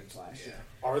standards last year.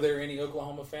 Are there any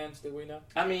Oklahoma fans that we know?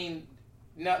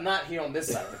 Not here on this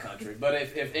side of the country, but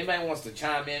if anybody wants to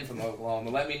chime in from Oklahoma,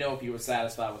 let me know if you were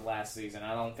satisfied with last season.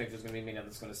 I don't think there's going to be many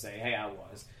that's going to say, hey, I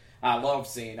was. I love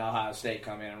seeing Ohio State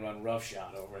come in and run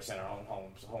roughshod over us in our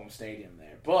own home stadium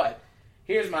there. But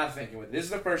here's my thinking with it. This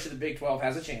is the first year the Big 12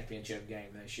 has a championship game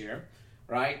this year,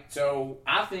 right? So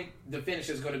I think the finish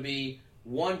is going to be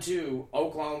 1-2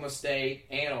 Oklahoma State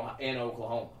and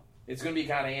Oklahoma. It's going to be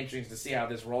kind of interesting to see how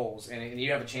this rolls. And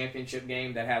you have a championship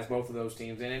game that has both of those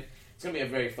teams in it. It's going to be a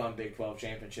very fun Big 12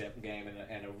 championship game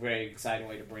and a very exciting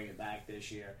way to bring it back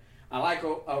this year. I like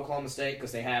Oklahoma State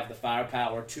because they have the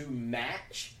firepower to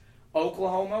match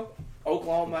Oklahoma.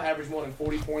 Oklahoma averaged more than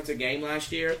 40 points a game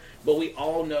last year, but we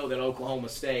all know that Oklahoma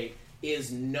State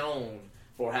is known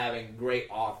for having great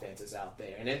offenses out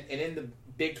there. And in the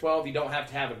Big 12, you don't have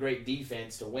to have a great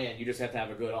defense to win. You just have to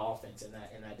have a good offense in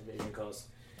that division because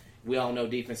we all know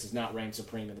defense is not ranked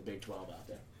supreme in the Big 12 out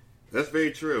there. That's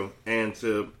very true. And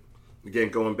again,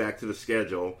 going back to the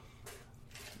schedule,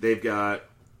 they've got their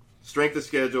strength of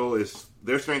schedule is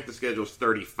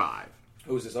 35.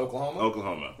 Who's this, Oklahoma?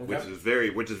 Oklahoma, okay.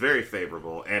 which is very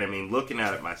favorable. And looking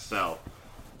at it myself,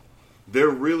 they're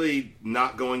really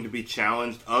not going to be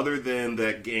challenged other than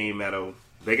that game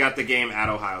they got the game at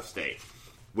Ohio State,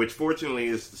 which fortunately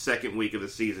is the second week of the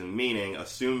season, meaning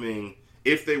assuming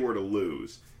if they were to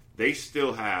lose, they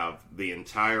still have the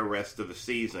entire rest of the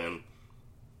season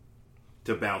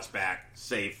to bounce back,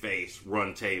 save face,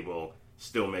 run table,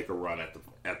 still make a run at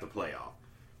the playoff.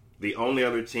 The only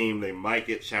other team they might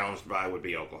get challenged by would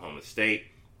be Oklahoma State.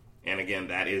 And again,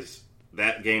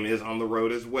 that game is on the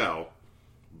road as well.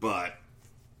 But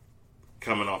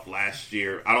coming off last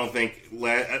year, I don't think,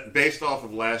 based off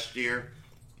of last year,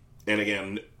 and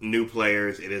again, new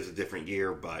players, it is a different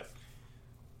year, but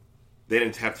they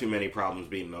didn't have too many problems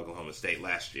beating Oklahoma State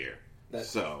last year.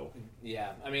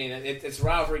 Yeah, it's a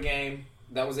rivalry game.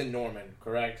 That was in Norman,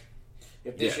 correct?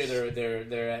 If this year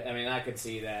they're I could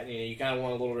see that. You kind of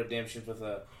want a little redemption for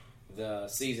the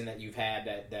season that you've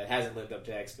had that hasn't lived up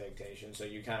to expectations. So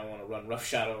you kind of want to run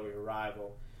roughshod over your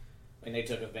rival. They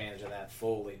took advantage of that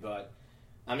fully. But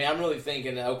I'm really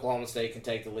thinking that Oklahoma State can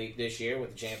take the leap this year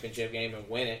with the championship game and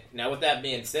win it. Now, with that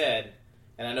being said,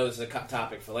 and I know this is a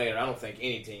topic for later, I don't think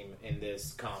any team in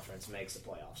this conference makes a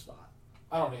playoff spot.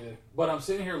 I don't either. But I'm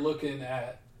sitting here looking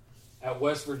at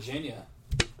West Virginia.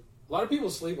 A lot of people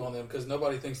sleep on them because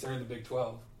nobody thinks they're in the Big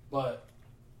 12. But,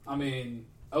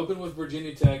 open with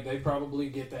Virginia Tech, they probably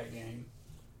get that game.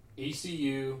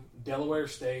 ECU, Delaware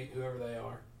State, whoever they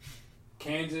are.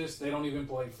 Kansas, they don't even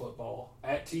play football.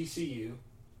 At TCU.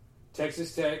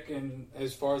 Texas Tech, and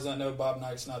as far as I know, Bob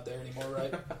Knight's not there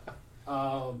anymore,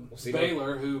 right?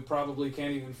 Baylor, who probably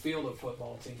can't even field a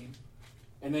football team.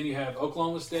 and then you have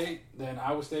Oklahoma State, then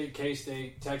Iowa State,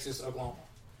 K-State, Texas, Oklahoma.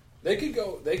 They could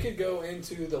go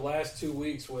into the last 2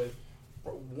 weeks with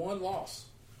one loss,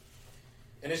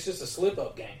 and it's just a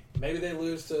slip-up game. Maybe they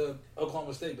lose to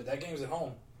Oklahoma State, but that game's at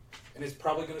home, and it's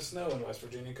probably going to snow in West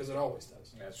Virginia because it always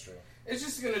does. That's true. It's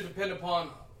just going to depend upon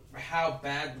how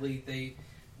badly the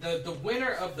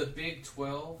winner of the Big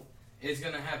 12 is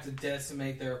going to have to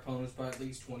decimate their opponents by at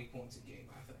least 20 points a game,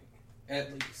 I think.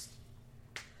 At least.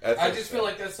 I just feel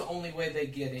like that's the only way they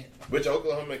get in. Which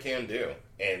Oklahoma can do,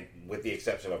 and with the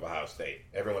exception of Ohio State.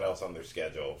 Everyone else on their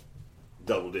schedule,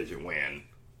 double-digit win.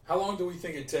 How long do we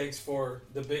think it takes for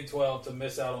the Big 12 to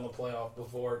miss out on the playoff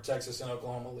before Texas and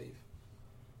Oklahoma leave?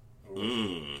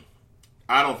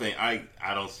 I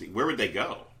don't see. Where would they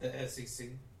go? The SEC.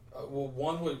 Well,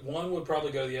 one would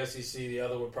probably go to the SEC. The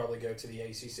other would probably go to the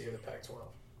ACC or the Pac-12.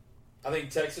 I think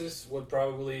Texas would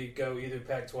probably go either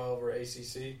Pac-12 or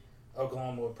ACC.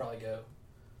 Oklahoma would probably go.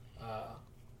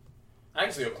 I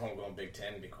can see Oklahoma going Big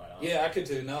Ten, to be quite honest. Yeah, I could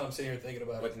too. Now I'm sitting here thinking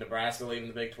about With it. Nebraska leaving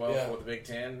the Big 12 Yeah. for the Big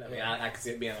Ten, I mean, I could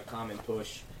see it being a common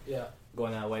push Yeah.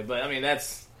 going that way. But, I mean,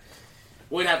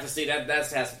 we'd have to see. That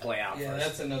has to play out Yeah, first.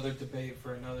 that's another debate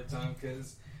for another time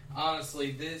because,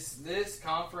 honestly, this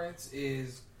conference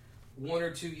is 1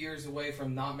 or 2 years away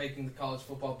from not making the college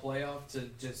football playoff to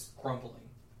just crumbling.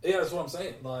 Yeah, that's what I'm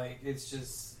saying. Like, it's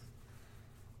just...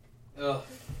 Ugh.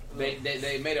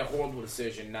 They made a horrible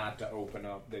decision not to open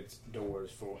up the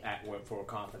doors for a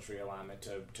conference realignment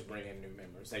to bring in new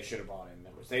members. They should have brought in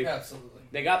members. Absolutely.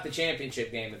 They got the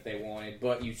championship game that they wanted,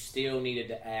 but you still needed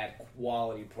to add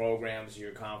quality programs to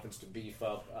your conference to beef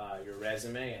up your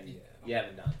resume, and you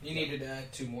haven't done it. You needed to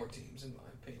add 2 more teams, in my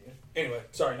opinion. Anyway,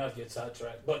 sorry not to get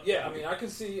sidetracked, but yeah, I mean, I can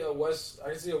see a West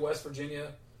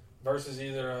Virginia versus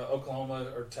either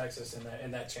Oklahoma or Texas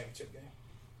in that championship game.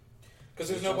 Because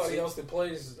there's nobody else that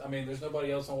plays. I mean, there's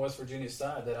nobody else on West Virginia's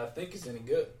side that I think is any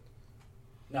good.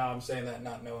 Now I'm saying that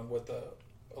not knowing what the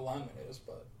alignment is,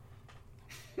 but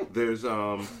There's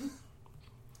no.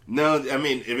 I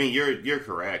mean, you're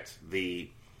correct. The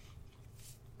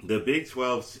Big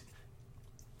 12.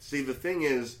 See, the thing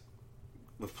is,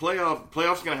 the playoffs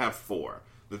going to have 4.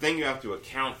 The thing you have to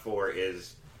account for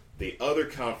is the other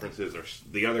conferences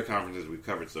we've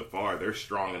covered so far. They're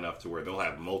strong enough to where they'll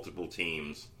have multiple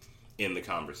teams in the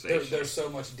conversation. they're so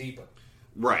much deeper.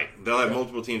 Right. They'll have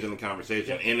multiple teams in the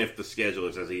conversation, and if the schedule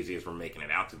is as easy as we're making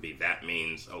it out to be, that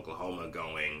means Oklahoma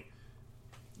going,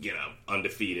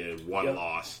 undefeated, one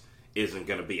loss, isn't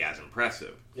going to be as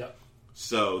impressive. Yep.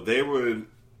 So they would,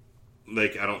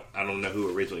 I don't know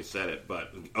who originally said it,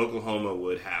 but Oklahoma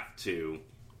would have to.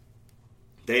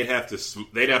 They'd have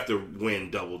to win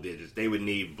double digits. They would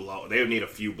need a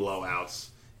few blowouts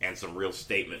and some real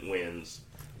statement wins.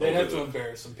 They'd have to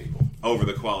embarrass some people. Over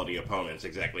the quality opponents,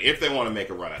 exactly. If they want to make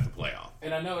a run at the playoff.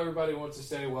 And I know everybody wants to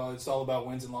say, well, it's all about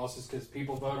wins and losses because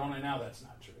people vote on it now. That's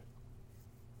not true.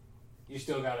 You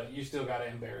still gotta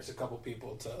embarrass a couple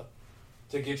people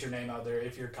to get your name out there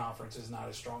if your conference is not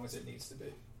as strong as it needs to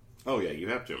be. Oh yeah, you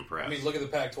have to impress. I mean, look at the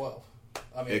Pac-12.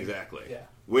 I mean, exactly. Yeah.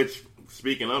 Which,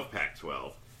 speaking of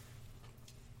Pac-12,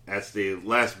 that's the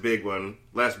last big one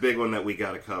that we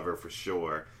got to cover for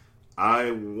sure.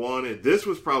 This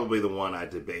was probably the one I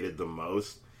debated the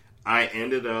most. I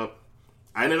ended up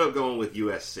going with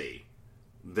USC.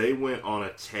 They went on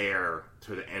a tear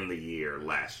to the end of the year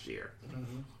last year.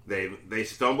 Mm-hmm. They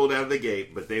stumbled out of the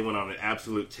gate, but they went on an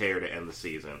absolute tear to end the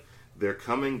season. They're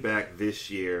coming back this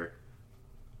year.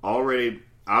 Already,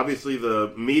 obviously,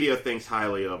 the media thinks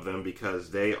highly of them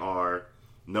because they are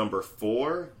number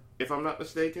 4, if I'm not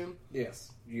mistaken.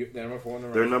 Yes. They're number 4 in the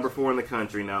They're rankings. number 4 in the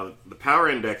country. Now, the Power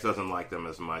Index doesn't like them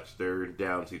as much. They're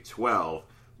down to 12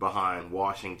 behind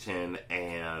Washington,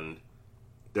 and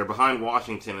they're behind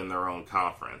Washington in their own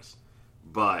conference.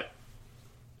 But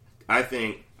I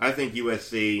think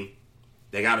USC,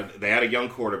 they had a young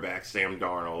quarterback, Sam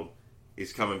Darnold.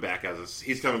 He's coming back as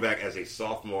a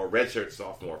sophomore, redshirt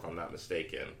sophomore, if I'm not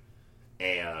mistaken,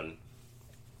 and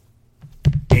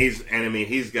he's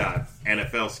got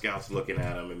NFL scouts looking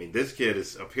at him. I mean, this kid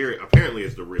is apparently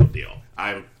is the real deal.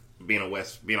 I'm being on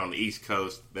the East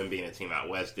Coast, then being a team out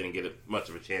west, didn't get much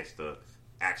of a chance to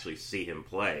actually see him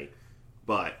play,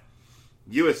 but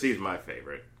USC is my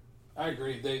favorite. I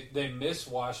agree. They miss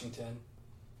Washington.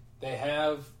 They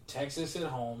have Texas at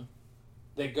home.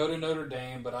 They go to Notre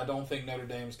Dame, but I don't think Notre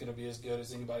Dame is going to be as good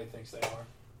as anybody thinks they are.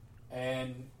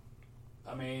 And,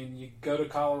 I mean, you go to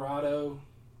Colorado,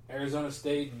 Arizona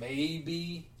State,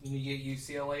 maybe. You get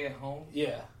UCLA at home.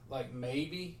 Yeah,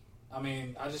 maybe. I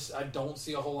mean, I don't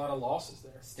see a whole lot of losses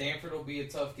there. Stanford will be a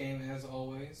tough game as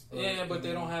always. Yeah, but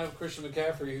they don't have Christian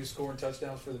McCaffrey who's scoring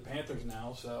touchdowns for the Panthers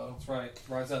now. So That's right.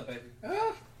 Rise up, baby.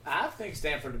 I think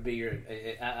Stanford would be your.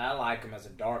 I like them as a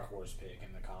dark horse pick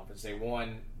in the conference. They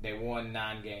won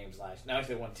 9 games last. No,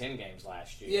 actually, they won 10 games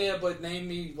last year. yeah, but name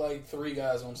me like 3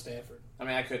 guys on Stanford. I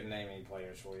mean, I couldn't name any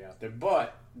players for you out there,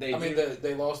 but they.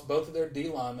 They lost both of their D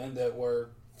linemen that were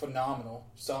phenomenal.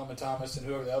 Solomon Thomas and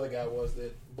whoever the other guy was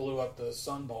that blew up the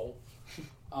Sun Bowl.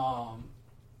 I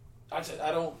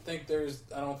don't think they're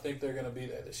going to be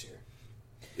there this year.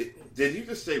 Did you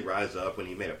just say rise up when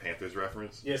you made a Panthers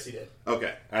reference? Yes, he did.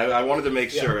 Okay. I wanted to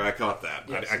make sure I caught that.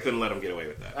 Yes, I couldn't let him get away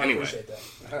with that. I Anyway. appreciate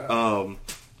that.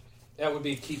 That would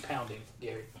be keep pounding,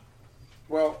 Gary.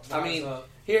 Well, I mean,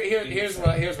 here's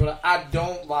what I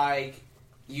don't like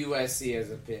USC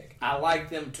as a pick. I like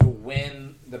them to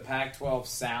win the Pac-12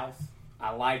 South.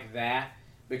 I like that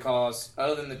because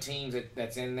other than the teams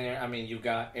that's in there, I mean, you've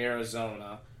got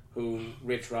Arizona, who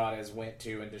Rich Rod has went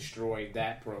to and destroyed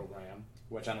that program,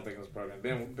 which I don't think it was a program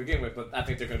to begin with, but I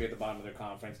think they're going to be at the bottom of their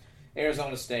conference.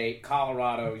 Arizona State,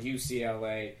 Colorado,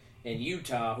 UCLA, and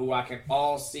Utah, who I can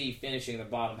all see finishing the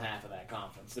bottom half of that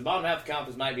conference. The bottom half of the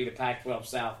conference might be the Pac-12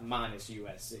 South minus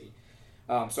USC.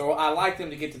 So I like them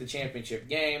to get to the championship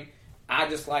game. I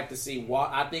just like to see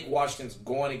I think Washington's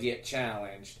going to get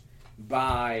challenged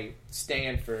by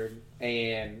Stanford,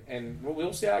 and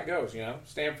we'll see how it goes. You know,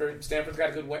 Stanford's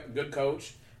got a good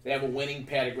coach. They have a winning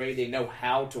pedigree. They know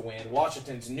how to win.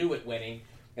 Washington's new at winning,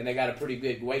 and they got a pretty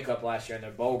big wake up last year in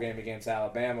their bowl game against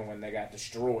Alabama when they got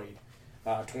destroyed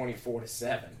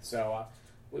 24-7. So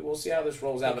we'll see how this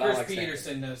rolls out. But Chris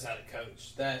Peterson knows how to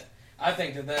coach. I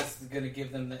think that's going to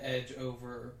give them the edge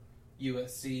over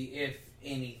USC, if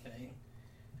anything.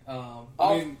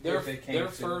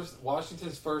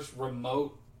 Washington's first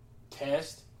remote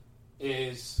test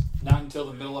is not until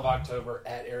the middle of October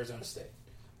at Arizona State.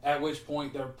 At which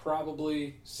point they're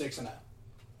probably 6-0.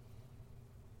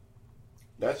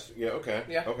 Okay.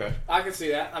 Yeah. Okay. I can see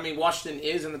that. I mean, Washington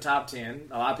is in the top 10.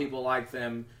 A lot of people like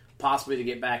them possibly to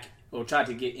get back or try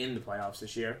to get into playoffs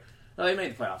this year. Well, they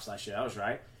made the playoffs last year. I was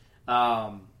right.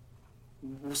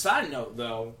 Side note,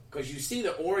 though, because you see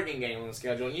the Oregon game on the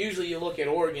schedule, and usually you look at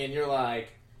Oregon and you're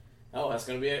like, oh, that's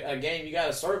going to be a game you got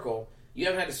to circle. You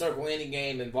haven't had to circle any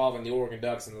game involving the Oregon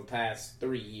Ducks in the past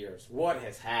 3 years. What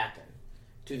has happened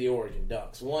to the Oregon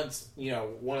Ducks? Once,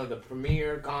 one of the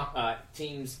premier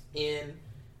teams in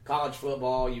college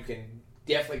football, you can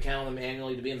definitely count them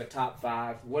annually to be in the top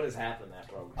 5. What has happened to that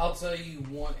program? I'll tell you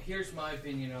one. Here's my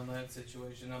opinion on that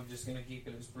situation. I'm just going to keep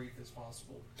it as brief as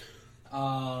possible.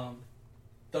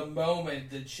 The moment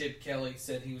that Chip Kelly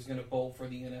said he was going to bowl for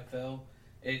the NFL,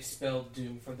 it spelled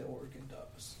doom for the Oregon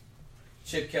Ducks.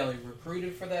 Chip Kelly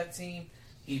recruited for that team.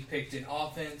 He picked an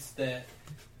offense that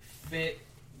fit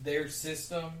their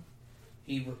system.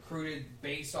 He recruited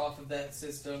based off of that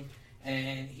system,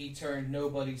 and he turned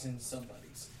nobodies into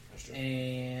somebodies.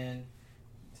 And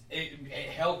it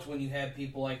helped when you had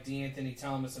people like DeAnthony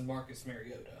Thomas and Marcus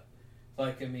Mariota.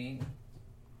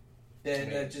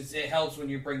 It helps when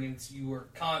you were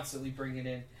constantly bringing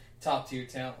in top tier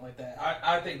talent like that.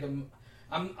 I think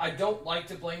I don't like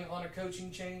to blame it on a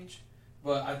coaching change,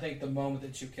 but I think the moment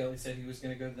that Chip Kelly said he was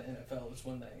going to go to the NFL is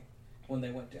when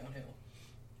they went downhill.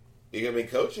 I mean,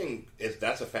 coaching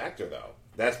that's a factor though.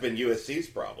 That's been USC's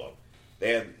problem.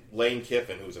 They had Lane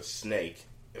Kiffin, who's a snake.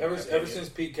 Ever since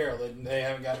Pete Carroll, they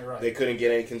haven't gotten it right. They couldn't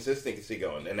get any consistency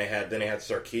going, and they had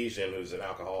Sarkisian, who's an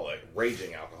alcoholic,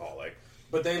 raging alcoholic.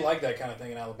 But they like that kind of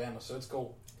thing in Alabama, so it's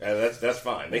cool. That's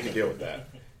fine. They can deal with that.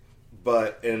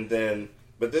 But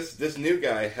this new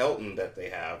guy Helton that they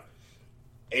have,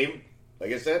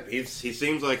 like I said, he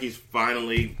seems like he's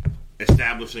finally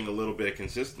establishing a little bit of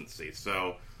consistency.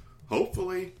 So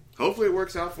hopefully it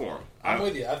works out for him. I'm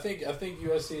with you. I think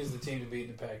USC is the team to beat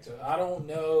in the Pac-12. I don't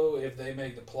know if they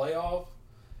make the playoff,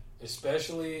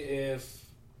 especially if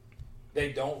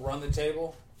they don't run the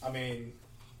table. I mean,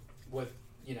 with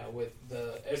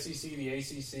the SEC, the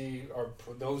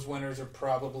ACC, those winners are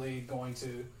probably going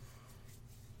to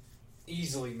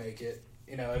easily make it.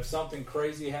 If something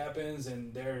crazy happens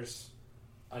and there's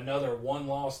another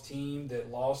one-loss team that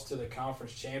lost to the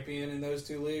conference champion in those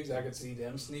two leagues, I could see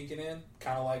them sneaking in,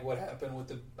 kind of like what happened with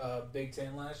the Big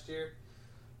Ten last year.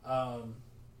 I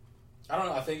don't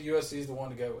know. I think USC is the one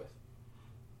to go with.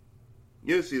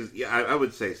 USC is, I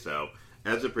would say so.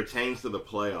 As it pertains to the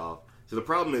playoff, so the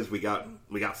problem is we got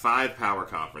 5 power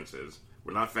conferences.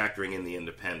 We're not factoring in the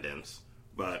independents,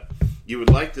 but you would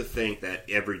like to think that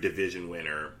every division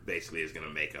winner basically is going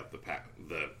to make up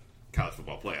the college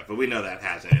football playoff. But we know that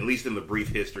hasn't, at least in the brief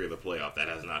history of the playoff, that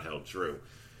has not held true.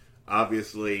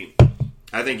 Obviously,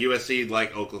 I think USC,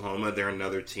 like Oklahoma, they're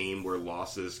another team where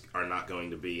losses are not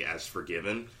going to be as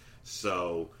forgiven.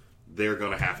 So they're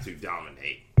going to have to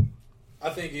dominate. I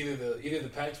think either the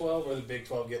Pac-12 or the Big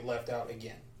 12 get left out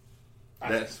again.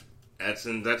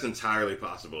 That's entirely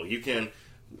possible. You can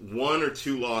 1 or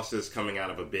 2 losses coming out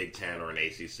of a Big Ten or an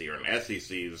ACC or an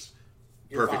SEC is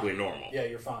perfectly fine. normal. Yeah,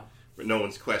 you're fine. But no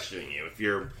one's questioning you. If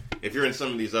you're in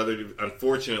some of these other,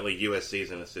 unfortunately,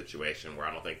 USC's in a situation where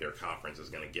I don't think their conference is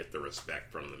going to get the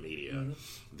respect from the media. Mm-hmm.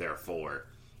 Therefore,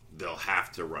 they'll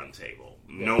have to run table.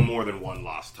 No more than 1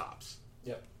 loss tops.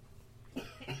 Yep.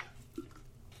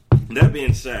 That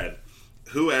being said,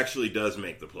 who actually does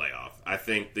make the playoff? I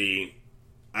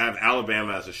have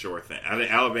Alabama as a sure thing. I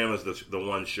think Alabama's the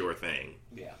one sure thing.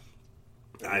 Yeah.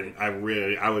 I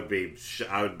would be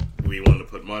willing to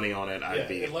put money on it. I'd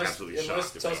be absolutely shocked.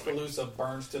 Unless Tuscaloosa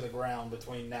burns to the ground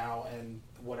between now and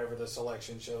whatever the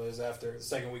selection show is after the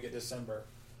second week of December,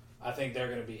 I think they're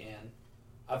going to be in.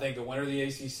 I think the winner of the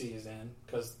ACC is in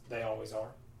because they always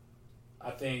are.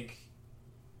 I think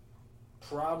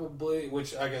probably,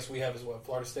 which I guess we have as what,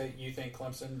 Florida State. You think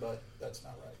Clemson, but that's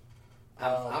not right.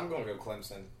 I'm going to go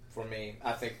Clemson for me.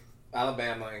 I think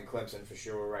Alabama and Clemson for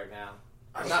sure right now.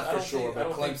 I Not for don't sure, think, but I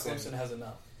don't think Clemson has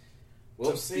enough.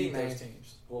 We'll to see, beat man. those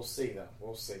teams. We'll see, though.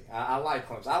 We'll see. I like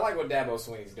Clemson. I like what Dabo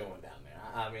Swinney's doing down there.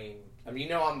 I mean, you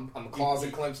know, I'm a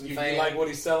closet Clemson fan. You like what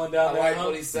he's selling down there? I like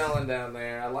what he's selling down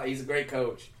there. He's a great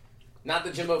coach. Not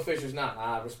that Jimbo Fisher's not.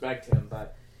 I respect him,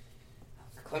 but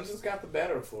Clemson's got the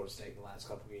better of Florida State in the last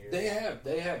couple of years. They have.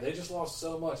 They just lost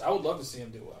so much. I would love to see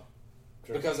them do well.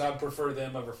 Sure. Because I prefer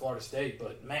them over Florida State,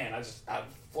 but man,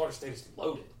 Florida State is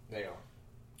loaded. They are.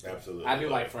 Absolutely. I do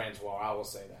like Francois. I will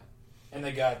say that. And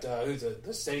they got who's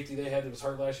the safety they had that was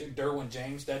hurt last year? Derwin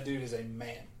James. That dude is a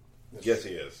man. Yes,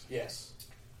 he is. Yes.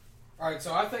 All right,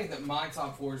 so I think that my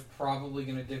top 4 is probably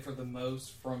going to differ the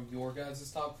most from your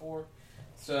guys' top 4.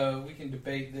 So we can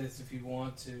debate this if you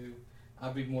want to.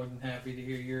 I'd be more than happy to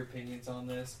hear your opinions on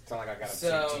this. It's not like I got a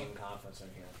 2-team conference in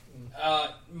here.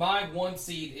 My 1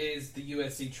 seed is the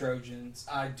USC Trojans.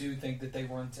 I do think that they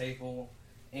run table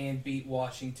and beat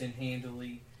Washington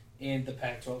handily in the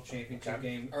Pac-12 championship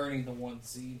game, earning the 1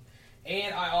 seed.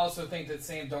 And I also think that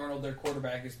Sam Darnold, their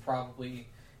quarterback, is probably,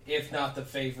 if not the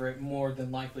favorite, more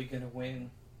than likely going to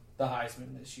win the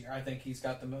Heisman this year. I think he's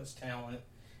got the most talent,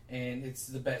 and it's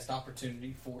the best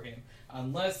opportunity for him.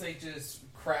 Unless they just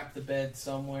crap the bed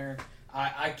somewhere,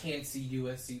 I can't see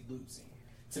USC losing.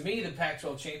 To me, the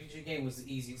Pac-12 championship game was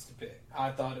the easiest to pick.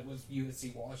 I thought it was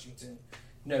USC-Washington,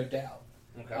 no doubt.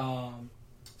 Okay.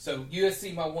 So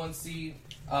USC, my 1 seed.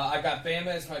 I got Bama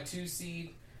as my 2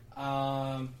 seed.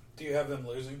 Do you have them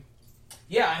losing?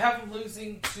 Yeah, I have them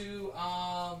losing to.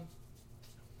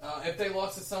 If they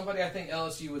lost to somebody, I think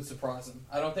LSU would surprise them.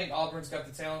 I don't think Auburn's got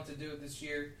the talent to do it this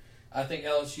year. I think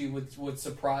LSU would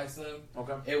surprise them.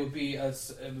 Okay. It would be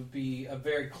a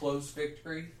very close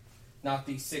victory, not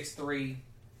the 6-3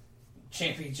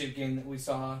 championship game that we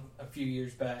saw a few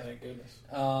years back. Thank goodness.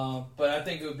 But I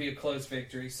think it would be a close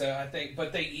victory. So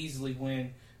but they easily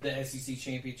win the SEC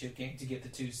championship game to get the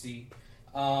 2 seed.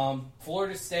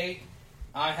 Florida State,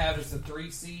 I have as the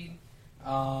 3 seed.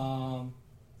 Probably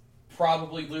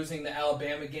losing the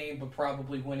Alabama game, but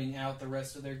probably winning out the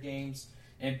rest of their games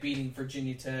and beating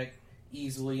Virginia Tech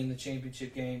easily in the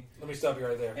championship game. Let me stop you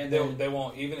right there. And they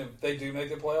won't, even if they do make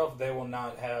the playoff, they will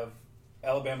not have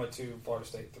Alabama 2, Florida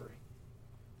State 3.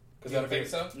 You don't think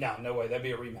so? No way. That'd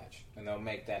be a rematch. And they'll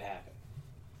make that happen.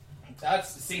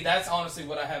 That's honestly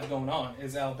what I have going on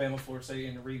is Alabama, Florida State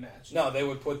in a rematch. No, they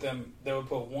would put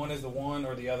one as the 1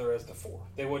 or the other as the 4.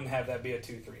 They wouldn't have that be a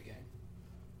 2-3 game.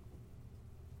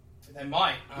 They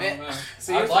might. I don't know.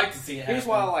 See, I'd like to see it happen. Here's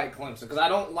why I like Clemson, because I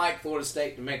don't like Florida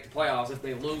State to make the playoffs if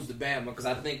they lose to Bama, because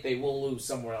I think they will lose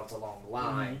somewhere else along the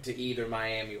line to either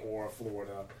Miami or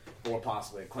Florida or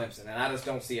possibly Clemson. And I just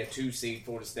don't see a 2-seed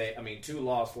Florida State,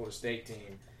 2-loss Florida State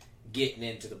team getting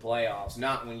into the playoffs.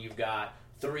 Not when you've got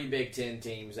 3 Big Ten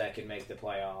teams that can make the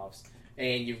playoffs,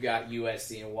 and you've got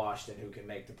USC and Washington who can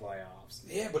make the playoffs.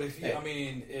 Yeah, but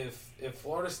if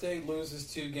Florida State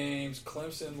loses 2 games,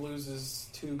 Clemson loses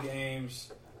 2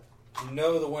 games, you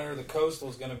know the winner of the Coastal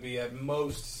is going to be at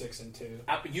most 6-2.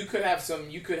 You could have some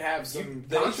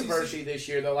controversy this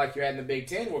year though, like you had in the Big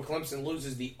Ten, where Clemson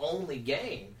loses the only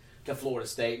game to Florida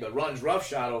State, but runs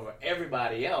roughshod over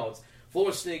everybody else.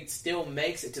 Florida State still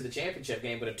makes it to the championship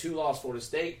game, but a 2-loss Florida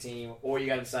State team, or you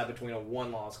got to decide between a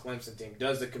 1-loss Clemson team.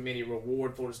 Does the committee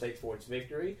reward Florida State for its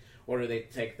victory, or do they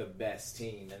take the best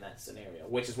team in that scenario,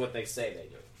 which is what they say they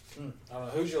do? I don't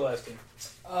know. Who's your last team?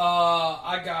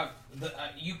 I got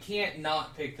you can't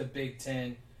not pick the Big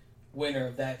Ten winner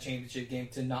of that championship game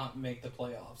to not make the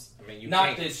playoffs. I mean, you Not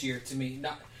can't. this year, to me.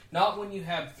 Not when you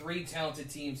have three talented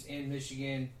teams in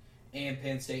Michigan and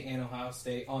Penn State and Ohio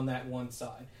State on that one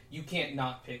side. You can't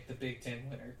not pick the Big Ten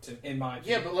winner, in my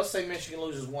opinion. Yeah, but let's say Michigan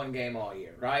loses one game all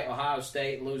year, right? Ohio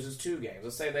State loses 2 games.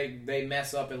 Let's say they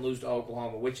mess up and lose to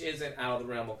Oklahoma, which isn't out of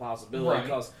the realm of possibility Right.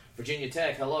 because Virginia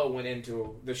Tech, went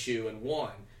into the shoe and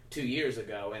won 2 years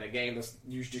ago in a game that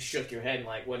you just shook your head and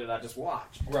like, what did I just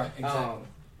watch? Right, exactly.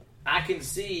 I can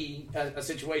see a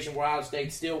situation where Ohio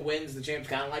State still wins the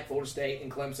championship, kind of like Florida State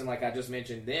and Clemson, like I just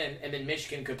mentioned then, and then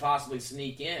Michigan could possibly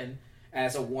sneak in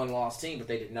as a one-loss team, but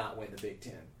they did not win the Big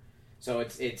Ten. So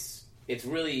it's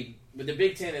really, but the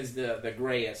Big Ten is the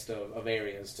grayest of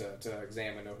areas to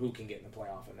examine of who can get in the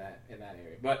playoff in that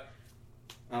area. But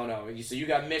I don't know. So you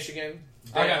got Michigan.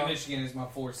 I got Michigan as my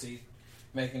 4 seed,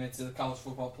 making it to the college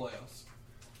football playoffs.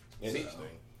 Interesting.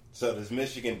 So does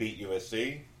Michigan beat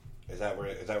USC? Is that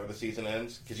where the season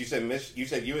ends? Because you said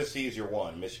USC is your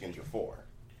 1, Michigan's your 4.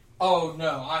 Oh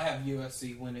no, I have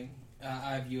USC winning.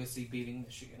 I have USC beating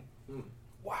Michigan.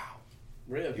 Wow.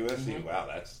 Really? USC, wow,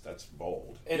 that's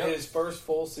bold. In Yep. his first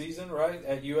full season, right,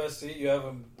 at USC, you have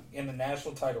him in the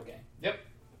national title game. Yep,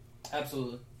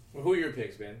 absolutely. Well, who are your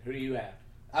picks, Ben? Who do you have?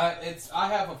 I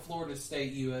have a Florida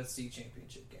State USC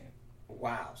championship game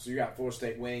Wow. So you got Florida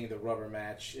State winning the rubber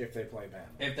match if they play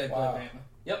Bama. if they Wow. play Bama.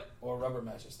 Yep. Well, rubber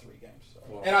match is 3 games. So.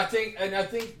 Well, And I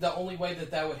think the only way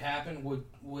that would happen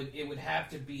would have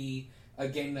to be a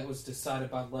game that was decided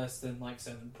by less than like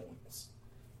 7 points,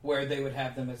 where they would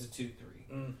have them as a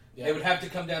 2-3. Yeah. It would have to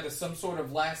come down to some sort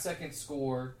of last second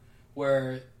score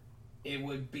where it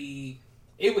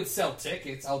would sell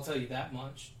tickets. I'll tell you that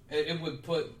much. It would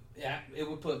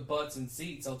put butts in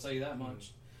seats. I'll tell you that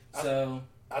much. So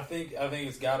I think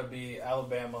it's got to be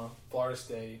Alabama, Florida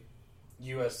State,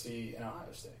 USC, and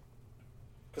Ohio State.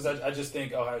 Because I just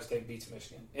think Ohio State beats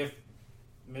Michigan. If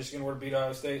Michigan were to beat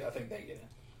Ohio State, I think they get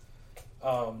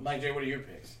in. Mike J, what are your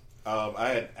picks? I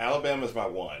had Alabama's my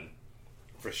 1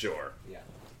 for sure. Yeah.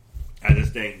 I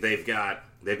just think they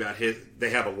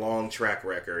have a long track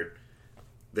record.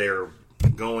 They're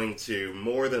going to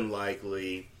more than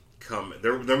likely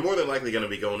they're more than likely going to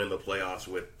be going in the playoffs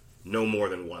with no more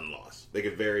than 1 loss. They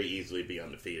could very easily be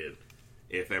undefeated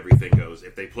if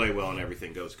they play well and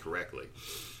everything goes correctly.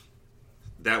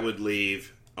 That would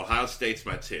leave Ohio State's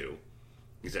my 2.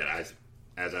 He said,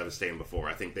 as I was saying before,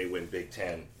 I think they win Big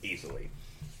Ten easily.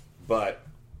 But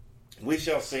we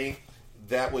shall see.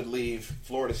 That would leave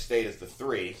Florida State as the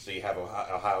 3. So you have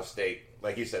Ohio State.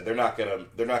 Like you said, they're not gonna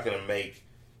make,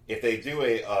 if they do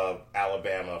a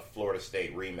Alabama Florida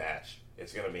State rematch,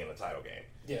 it's gonna be in the title game.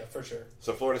 Yeah, for sure.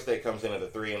 So Florida State comes in at the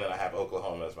 3, and then I have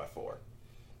Oklahoma as my 4.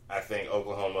 I think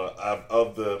Oklahoma,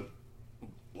 of the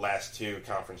last 2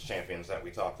 conference champions that we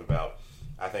talked about,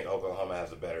 I think Oklahoma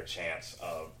has a better chance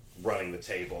of running the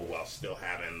table while still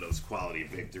having those quality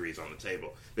victories on the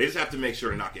table. They just have to make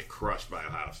sure to not get crushed by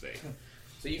Ohio State.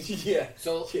 So you, Yeah.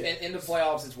 So in the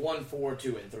playoffs, it's 1, 4,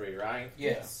 2, and 3, right?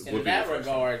 yes. And Would in be that the first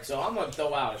regard, so I'm going to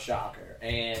throw out a shocker,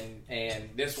 and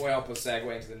this will help us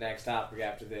segue into the next topic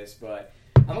after this. But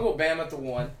I'm going to go Bama at the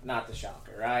 1, not the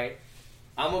shocker, right?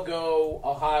 I'm going to go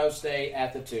Ohio State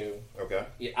at the 2. Okay.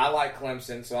 Yeah, I like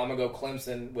Clemson, so I'm going to go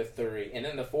Clemson with 3. And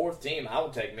then the 4th team, I will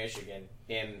take Michigan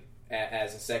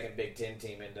as a second Big Ten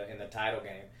team in the title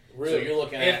game. Really? So you're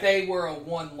looking If at they were a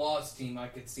 1-loss team, I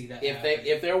could see that. happening.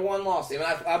 if they're 1 loss team,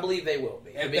 I believe they will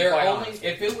be. to If be they're quite only, honest.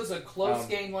 if it was a close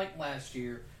game like last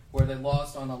year, where they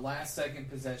lost on a last-second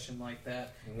possession like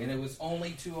that, and it was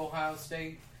only to Ohio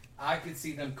State, I could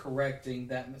see them correcting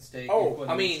that mistake. and Oh, putting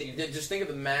I mean, Michigan- just think of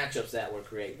the matchups that would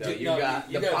create. Though You you got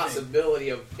gotta the think. possibility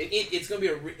of it's going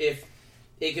to be if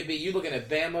it could be you looking at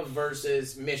Bama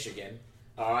versus Michigan,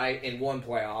 all right, in one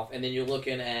playoff, and then you're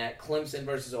looking at Clemson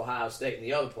versus Ohio State in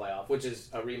the other playoff, which is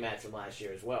a rematch from last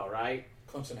year as well, right?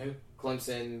 Clemson who?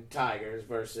 Clemson Tigers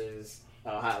versus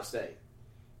Ohio State.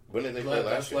 When did they play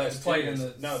last year? They played in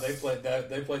the- No, they played in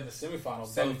the semifinals.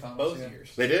 Semifinals, both yeah.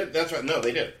 years. They did? That's right. No,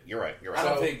 they did. You're right. I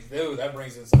don't So- think that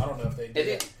brings us. I don't know if they did.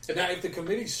 It- Now, if the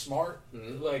committee's smart,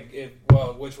 Mhm. like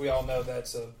which we all know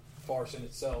that's a farce in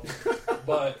itself,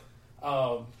 but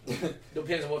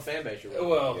Depends on what fan base you're with.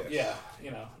 well, Yes.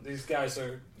 yeah, these guys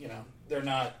are, they're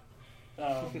not,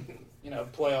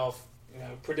 playoff,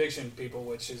 prediction people,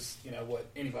 which is, what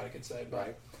anybody could say,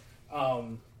 but,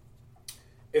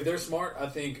 if they're smart, I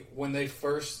think when they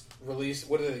first release,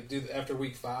 what do they do after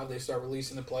week 5? They start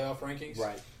releasing the playoff rankings,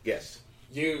 Right. Yes.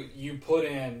 You put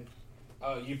in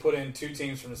 2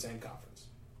 teams from the same conference,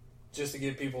 just to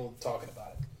get people talking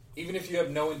about it. Even if you have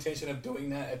no intention of doing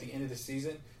that at the end of the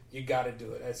season, you got to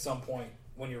do it at some point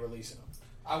when you're releasing them.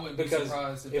 I wouldn't be Because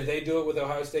surprised if they do it with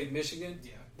Ohio State and Michigan,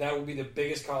 yeah. that would be the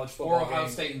biggest college football Or Ohio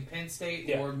game. State and Penn State,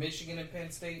 Yeah. or Michigan and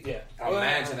Penn State. Yeah.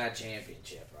 Imagine that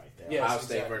championship right there. Yes, Ohio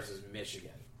State exactly. versus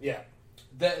Michigan. Yeah.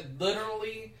 That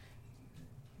literally,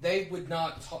 they would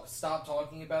not stop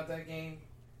talking about that game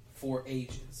for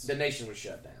ages. The nation was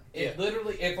shut down. It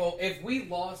literally, if we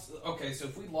lost, okay, so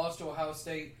if we lost to Ohio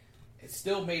State, it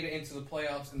still made it into the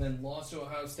playoffs, and then lost to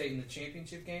Ohio State in the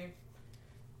championship game,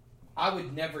 I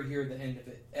would never hear the end of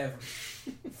it, ever.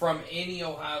 From any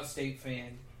Ohio State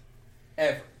fan,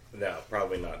 ever. No,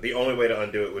 probably not. The only way to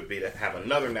undo it would be to have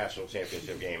another national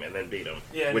championship game and then beat them,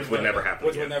 Yeah, which would never happen.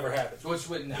 Which again. would never happen. Which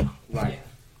would, no. Right.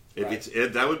 Yeah.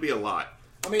 That would be a lot.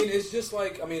 I mean, it's just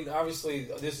like, obviously,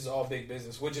 this is all big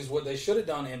business, which is what they should have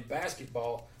done in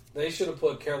basketball. They should have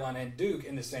put Carolina and Duke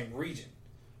in the same region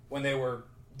when they were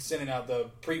sending out the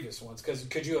previous ones. Because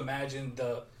could you imagine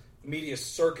the media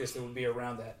circus that would be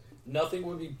around that? Nothing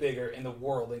would be bigger in the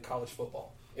world than college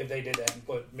football if they did that and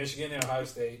put Michigan and Ohio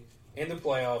State in the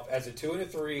playoff as a 2 and a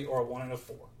 3 or a 1 and a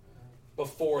 4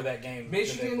 before that game.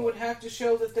 Michigan would have to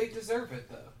show that they deserve it,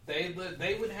 though.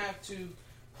 They would have to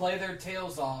play their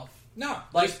tails off.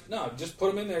 Just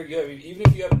put them in there. Even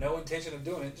if you have no intention of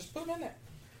doing it, just put them in there.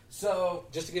 So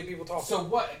Just to get people talking. So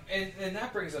what? And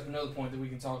that brings up another point that we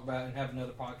can talk about and have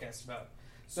another podcast about.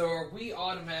 So are we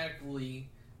automatically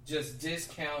just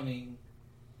discounting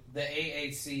the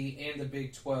AAC and the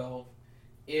Big 12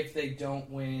 if they don't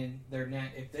win their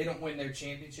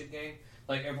championship game?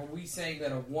 Like, are we saying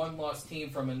that a one-loss team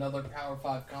from another Power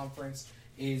 5 conference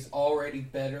is already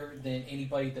better than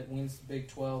anybody that wins the Big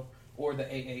 12 or the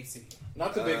AAC?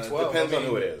 Not the Big 12. Depends on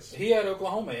who it is. He had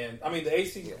Oklahoma in. I mean, the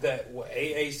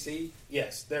AAC,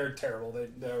 yes, they're terrible.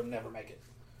 They'll never make it.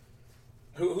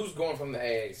 Who's going from the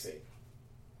AAC?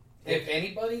 If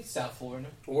anybody, South Florida.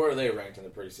 Where are they ranked in the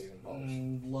preseason polls?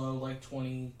 Low, like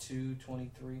 22,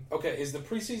 23. Okay, is the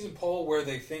preseason poll where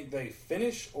they think they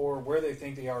finish or where they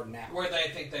think they are now? Where they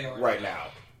think they are Right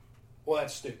now. Well,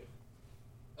 that's stupid.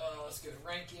 Let's go to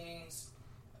rankings.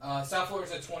 South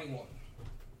Florida's at 21.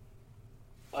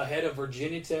 Ahead of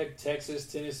Virginia Tech, Texas,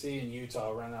 Tennessee, and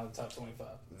Utah, around out the top 25.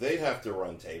 They'd have to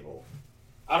run table.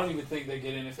 I don't even think they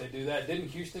get in if they do that. Didn't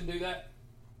Houston do that?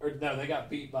 Or no, they got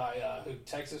beat by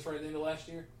Texas right at the end of last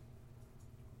year.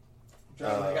 They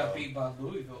got beat by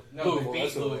Louisville. No, Louisville, they beat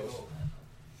that's what it Louisville.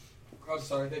 I'm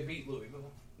sorry, they beat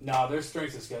Louisville. No, their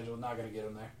strength of schedule is not going to get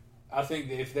them there. I think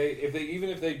that if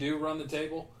they do run the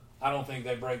table, I don't think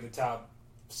they break the top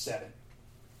 7,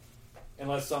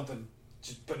 unless something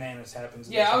just bananas happens.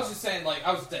 Yeah, I was just saying, like,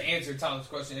 I was to answer Tyler's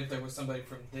question. If there was somebody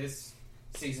from this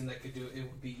season that could do it, it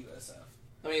would be USF.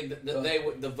 I mean,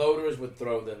 the voters would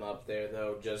throw them up there,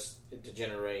 though, just to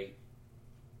generate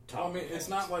top I mean, it's points.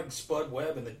 not like Spud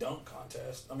Webb in the dunk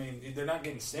contest. I mean, they're not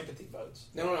getting sympathy votes.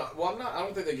 No. Well, I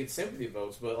don't think they get sympathy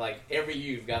votes, but like every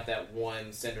year you've got that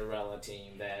one Cinderella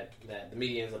team that the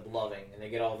media ends up loving, and they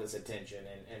get all this attention.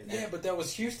 And Yeah, but that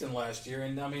was Houston last year,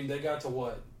 and I mean, they got to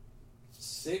what,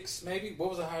 6 maybe? What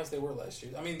was the highest they were last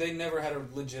year? I mean, they never had a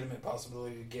legitimate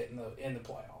possibility to get in the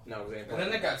playoff. no, they And then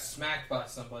they got smacked by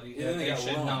somebody Yeah, that they they got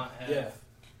should run. not have. Yeah.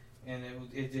 And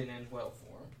it didn't end well for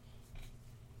them.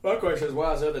 My question is,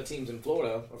 why is other teams in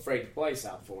Florida afraid to play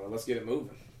South Florida? Let's get it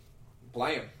moving.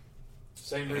 Play them.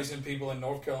 Same reason people in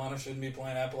North Carolina shouldn't be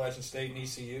playing Appalachian State and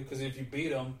ECU, because if you beat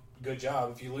them, good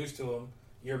job. If you lose to them,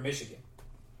 you're Michigan.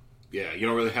 Yeah, you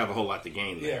don't really have a whole lot to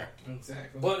gain there.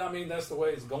 Exactly. But, I mean, that's the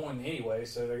way it's going anyway,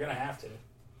 so they're going to have to.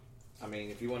 I mean,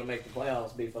 if you want to make the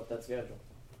playoffs, beef up that schedule.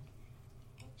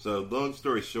 So, long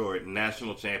story short,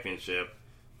 national championship.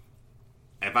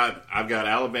 If I've got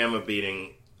Alabama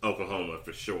beating Oklahoma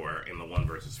for sure in the 1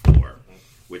 versus 4,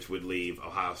 which would leave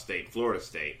Ohio State, Florida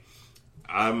State.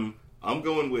 I'm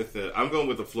going with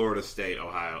the Florida State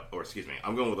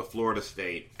I'm going with a Florida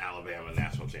State Alabama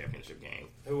national championship game.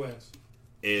 Who wins?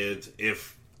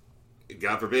 If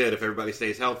God forbid, if everybody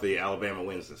stays healthy, Alabama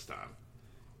wins this time.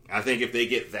 I think if they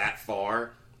get that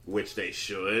far, which they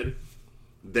should,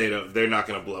 they're not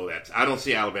going to blow that. I don't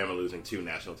see Alabama losing 2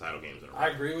 national title games in a row. I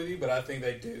agree with you, but I think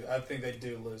they do. I think they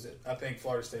do lose it. I think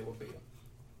Florida State will beat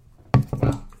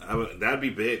them. That'd be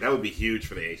big. That would be huge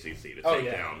for the ACC to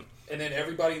take down. And then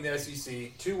everybody in the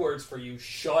SEC, 2 words for you: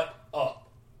 shut up.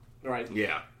 Right.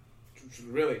 Yeah.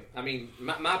 Really. I mean,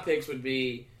 my picks would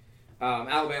be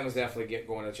Alabama's definitely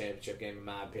going to the championship game, in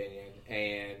my opinion.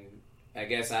 And I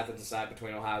guess I have to decide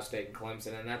between Ohio State and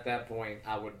Clemson. And at that point,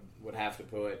 I would have to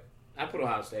put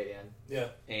Ohio State in. Yeah.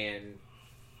 And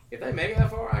if they make it that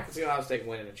far, I can see Ohio State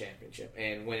winning a championship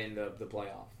and winning the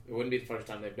playoff. It wouldn't be the first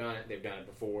time they've done it. They've done it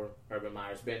before. Urban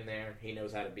Meyer's been there. He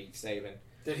knows how to beat Saban.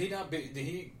 Did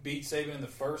he beat Saban in the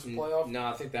first playoff? No,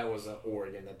 I think that was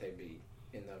Oregon that they beat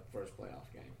in the first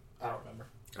playoff game. I don't remember.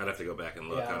 I'd have to go back and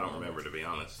look. Yeah, I don't remember, to be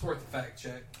honest. It's worth a fact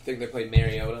check. I think they played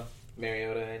Mariota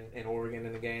and Oregon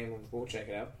in the game. We'll check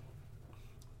it out.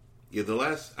 Yeah,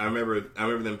 I remember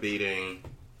them beating.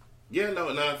 Yeah, no,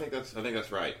 I think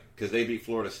that's right, because they beat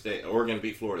Florida State. Oregon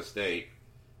beat Florida State,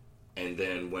 and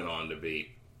then went on to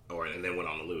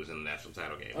lose in the national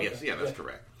title game. Okay. Yes, yeah, that's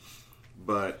correct.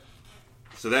 But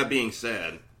so that being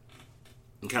said,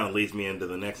 it kind of leads me into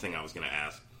the next thing I was going to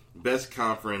ask: best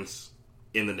conference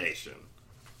in the nation,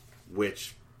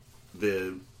 which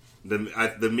the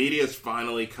media is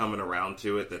finally coming around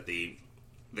to it, that the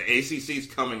ACC is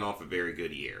coming off a very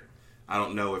good year. I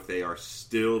don't know if they are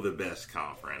still the best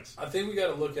conference. I think we got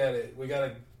to look at it. We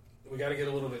got to get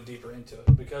a little bit deeper into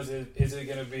it, because is it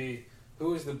going to be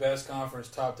who is the best conference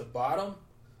top to bottom,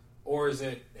 or is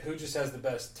it who just has the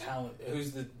best talent?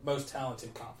 Who's the most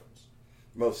talented conference?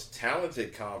 Most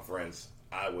talented conference,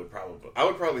 I would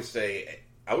probably say.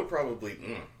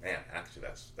 Man, actually,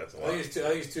 that's a lot. I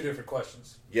think it's two different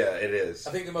questions. Yeah, it is.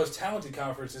 I think the most talented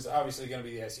conference is obviously going to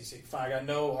be the SEC. Fine, I got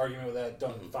no argument with that.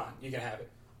 Fine, you can have it.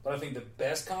 But I think the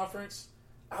best conference,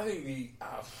 I think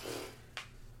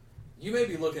you may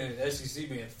be looking at the SEC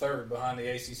being third behind the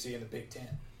ACC and the Big Ten.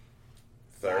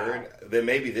 Third, then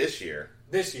maybe this year.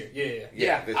 This year, yeah.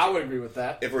 Yeah, I would agree with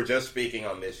that. If we're just speaking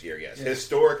on this year, yes. Yeah.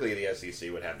 Historically, the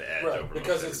SEC would have the edge Right, over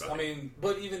because most everybody.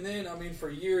 but even then,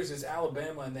 for years it's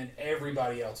Alabama and then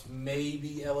everybody else.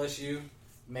 Maybe LSU,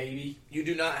 maybe. You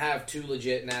do not have two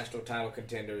legit national title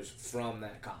contenders from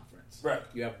that conference. Right.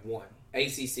 You have one.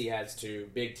 ACC has two.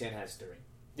 Big Ten has three.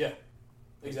 Yeah,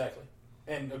 exactly.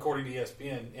 And according to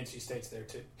ESPN, NC State's there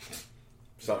too.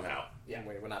 Somehow. Yeah,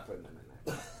 we're not putting them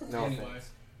in that. No Anyway. offense.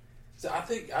 So I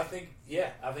think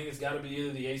it's got to be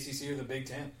either the ACC or the Big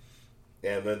Ten.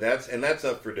 Yeah, but that's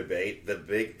up for debate. The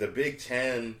Big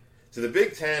Ten. So the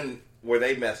Big Ten, where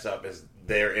they mess up is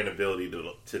their inability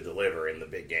to deliver in the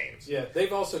big games. Yeah,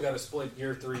 they've also got to split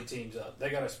your three teams up. They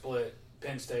got to split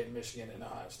Penn State, Michigan, and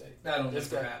Ohio State. That'll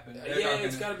never happen.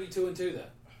 It's got to be 2-2 then.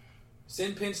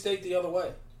 Send Penn State the other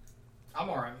way. I'm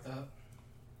all right with that.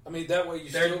 I mean, that way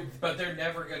But they're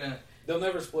never gonna. They'll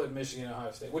never split Michigan and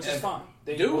Ohio State, which is fine.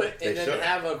 They do it and then should.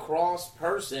 have a cross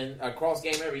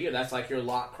game every year. That's like your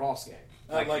lock cross game.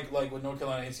 Like with North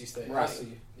Carolina and NC State. Right. I see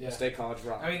you. Yeah. State College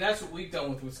Rock. I mean, that's what we've done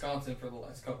with Wisconsin for the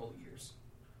last couple of years.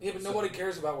 Yeah, but nobody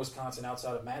cares about Wisconsin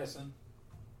outside of Madison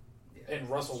and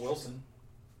Russell Wilson.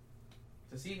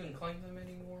 Does he even claim them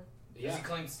anymore? Yeah. Does he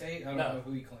claim state? I don't know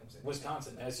who he claims it.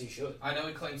 Wisconsin, as he should. I know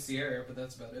he claims Sierra, but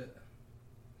that's about it.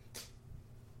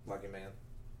 Lucky man.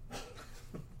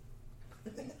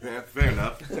 Yeah, fair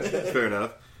enough. Fair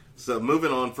enough. So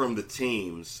moving on from the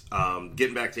teams,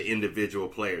 getting back to individual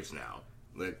players now.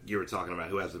 Like you were talking about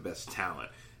who has the best talent.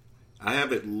 I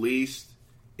have at least,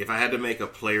 if I had to make a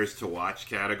players to watch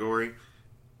category,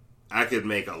 I could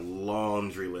make a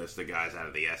laundry list of guys out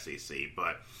of the SEC.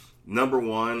 But number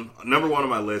one on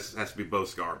my list has to be Bo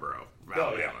Scarborough from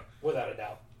Alabama. Without a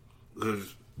doubt.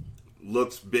 Who's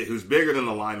bigger than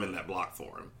the lineman that blocked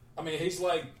for him. I mean, he's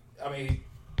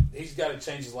got to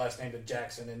change his last name to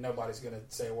Jackson, and nobody's going to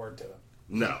say a word to him.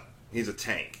 No, he's a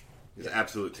tank. He's an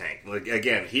absolute tank. Like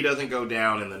again, he doesn't go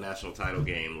down in the national title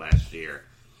game last year.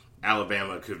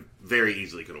 Alabama could very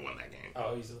easily have won that game.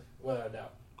 Oh, easily, without a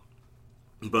doubt.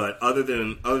 But other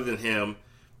than him,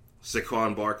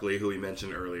 Saquon Barkley, who we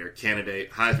mentioned earlier,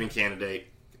 Heisman candidate,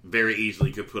 very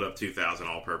easily could put up 2,000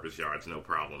 all-purpose yards, no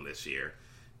problem this year.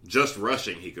 Just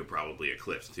rushing, he could probably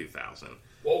eclipse 2,000.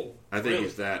 Whoa! I think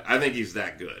he's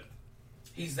that good.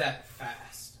 He's that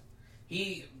fast.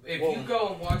 If you go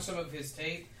and watch some of his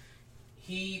tape,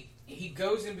 he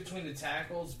goes in between the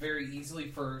tackles very easily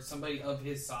for somebody of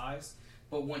his size.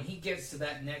 But when he gets to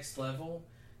that next level,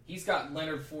 he's got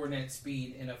Leonard Fournette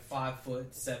speed in a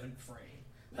 5'7" frame.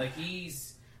 Like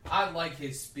I like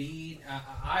his speed.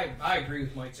 I agree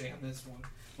with Mike J on this one.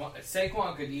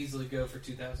 Saquon could easily go for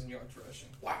 2,000 yards rushing.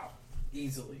 Wow,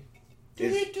 easily.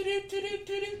 Game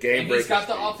and he's got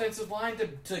the offensive line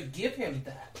to give him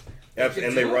that.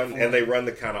 And they run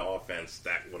the kind of offense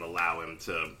that would allow him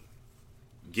to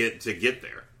get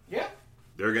there. Yeah,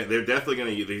 they're definitely going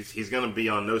to use. He's going to be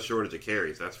on no shortage of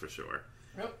carries. That's for sure.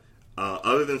 Yep.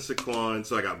 Other than Saquon,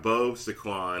 so I got Bo,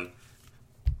 Saquon,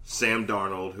 Sam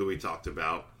Darnold, who we talked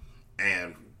about,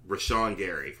 and Rashawn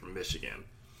Gary from Michigan.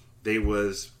 He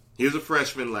was a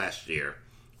freshman last year,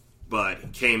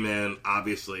 but came in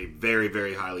obviously very,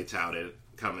 very highly touted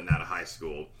coming out of high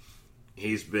school.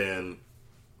 he's been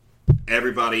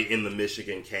everybody in the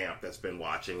Michigan camp that's been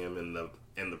watching him in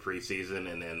the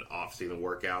preseason and then off-season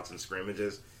workouts and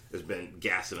scrimmages has been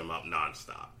gassing him up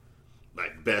nonstop.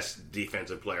 Like, best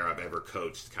defensive player I've ever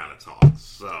coached kind of talks.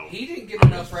 So he didn't get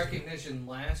enough recognition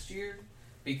last year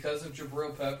because of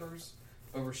Jabril Peppers,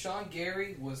 but Rashawn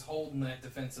Gary was holding that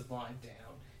defensive line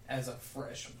down as a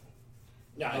freshman.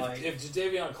 Yeah, Like, if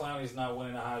Jadeveon Clowney's not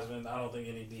winning a Heisman, I don't think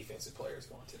any defensive player is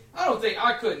going to.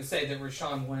 I couldn't say that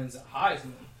Rashawn wins a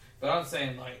Heisman, but I'm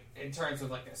saying, like, in terms of,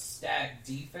 like, a stacked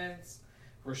defense,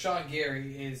 Rashawn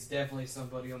Gary is definitely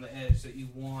somebody on the edge that you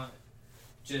want.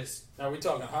 Just Now, are we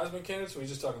talking Heisman candidates, or are we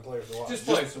just talking players to watch? just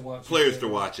players to watch. players to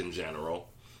watch in general.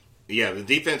 Yeah, the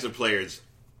defensive players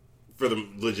for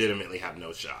them legitimately have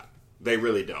no shot. They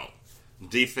really don't.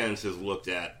 Defense is looked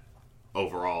at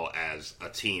overall as a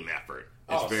team effort.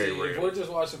 It's very If rare. we're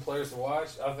just watching players to watch,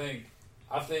 I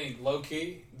think low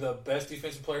key the best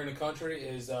defensive player in the country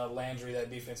is Landry,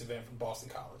 that defensive end from Boston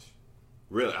College.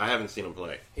 Really, I haven't seen him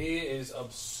play. He is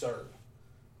absurd.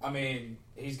 I mean,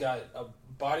 he's got a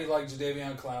body like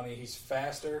Jadeveon Clowney. He's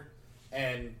faster,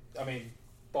 and I mean,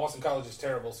 Boston College is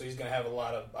terrible, so he's going to have a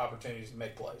lot of opportunities to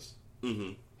make plays.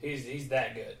 Mm-hmm. He's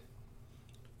that good.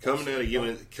 Coming out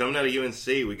of UNC,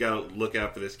 we got to look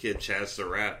out for this kid Chaz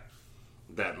Surratt.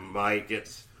 That might get.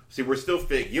 See, we're still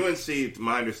UNC.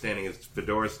 My understanding is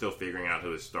Fedora's still figuring out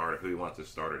who he wants his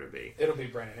starter to be. It'll be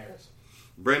Brandon Harris.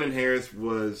 Brandon Harris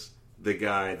was the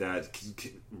guy that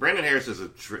Brandon Harris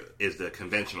is the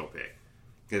conventional pick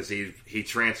because he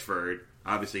transferred.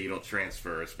 Obviously, you don't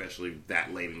transfer, especially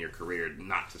that late in your career,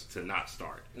 to not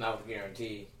start. Not with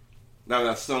guarantee. Now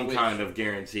that's some kind of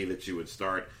guarantee that you would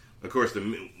start. Of course,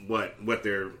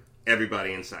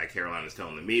 everybody inside Carolina is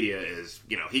telling the media is,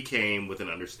 he came with an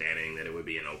understanding that it would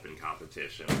be an open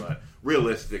competition, but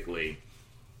realistically,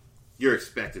 you're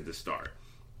expected to start.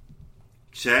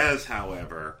 Chaz,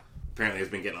 however, apparently has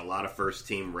been getting a lot of first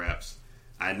team reps.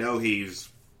 I know he was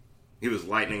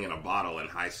lightning in a bottle in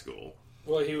high school.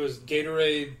 Well, he was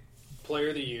Gatorade Player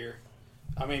of the Year.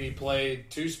 I mean, he played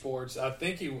 2 sports. I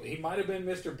think he might have been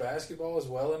Mr. Basketball as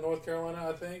well in North Carolina,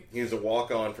 I think. He was a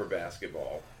walk-on for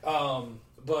basketball.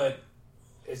 But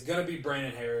it's going to be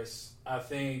Brandon Harris. I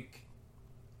think,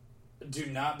 do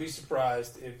not be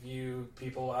surprised if you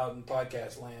people out in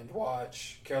podcast land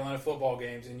watch Carolina football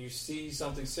games and you see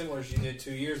something similar as you did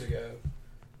 2 years ago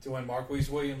to when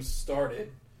Marquise Williams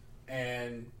started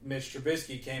and Mitch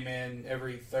Trubisky came in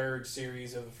every third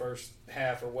series of the first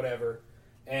half or whatever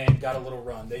and got a little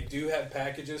run. They do have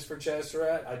packages for Chaz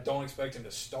Surratt. I don't expect him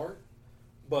to start,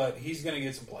 but he's going to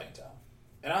get some playing time.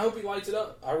 And I hope he lights it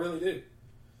up. I really do.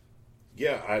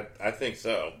 Yeah, I think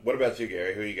so. What about you,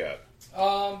 Gary? Who you got?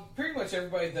 Pretty much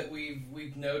everybody that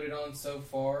we've noted on so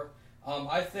far.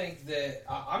 I think that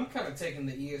I'm kind of taking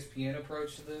the ESPN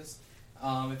approach to this.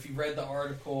 If you read the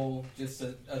article, just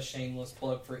a shameless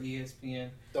plug for ESPN.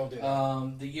 Don't do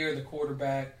that. The year of the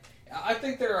quarterback. I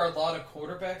think there are a lot of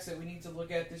quarterbacks that we need to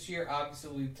look at this year.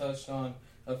 Obviously, we've touched on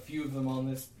a few of them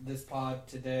on this pod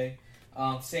today.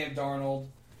 Sam Darnold.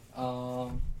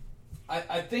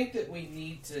 I think that we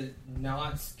need to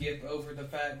not skip over the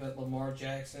fact that Lamar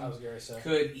Jackson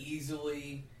could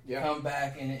easily come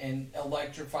back and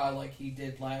electrify like he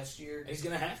did last year. He's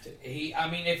going to have to.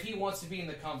 If he wants to be in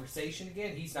the conversation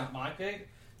again, he's not my pick.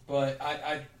 But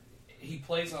he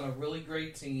plays on a really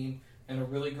great team and a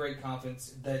really great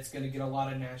conference that's going to get a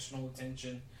lot of national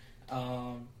attention.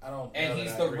 And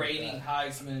he's the reigning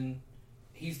Heisman.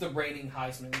 He's the reigning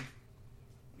Heisman,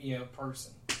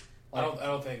 person. I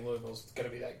don't think Louisville's going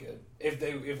to be that good.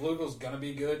 If Louisville's going to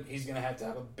be good, he's going to have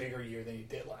a bigger year than he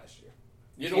did last year.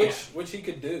 Which he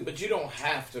could do. But you don't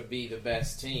have to be the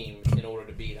best team in order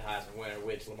to be the Heisman winner,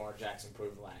 which Lamar Jackson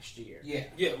proved last year. Yeah.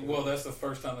 Yeah, well, that's the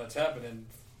first time that's happened in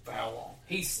how long?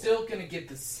 He's still going to get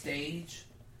the stage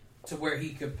to where he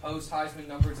could post Heisman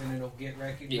numbers and it'll get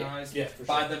recognized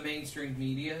by the mainstream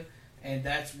media. And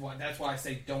that's why I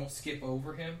say don't skip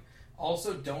over him.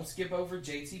 Also, don't skip over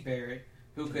JT Barrett,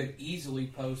 who could easily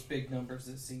post big numbers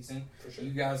this season. For sure.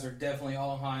 You guys are definitely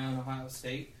all high on Ohio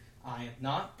State. I am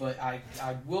not, but I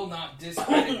will not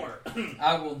discredit.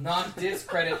 I will not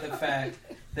discredit the fact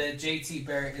that JT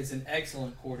Barrett is an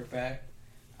excellent quarterback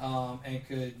and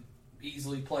could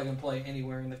easily plug and play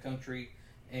anywhere in the country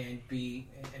and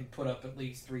put up at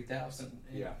least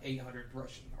 3,800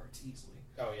 rushing yards easily.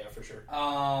 Oh yeah, for sure.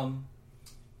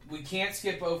 We can't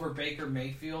skip over Baker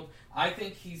Mayfield. I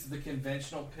think he's the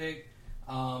conventional pick,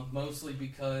 mostly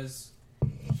because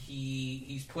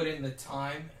he's put in the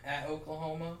time at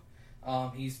Oklahoma.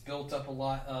 He's built up a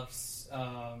lot of.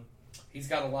 He's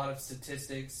got a lot of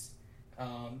statistics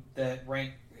that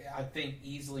rank I think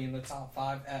easily in the top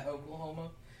 5 at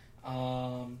Oklahoma.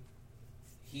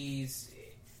 He's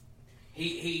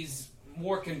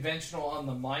more conventional on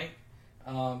the mic.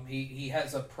 He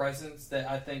has a presence that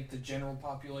I think the general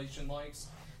population likes.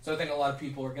 So I think a lot of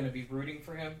people are going to be rooting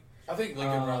for him. I think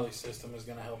Lincoln Riley's system is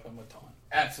going to help him a ton.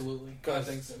 Absolutely. I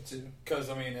think so too. Because,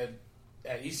 I mean,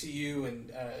 at ECU,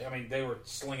 and they were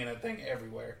slinging that thing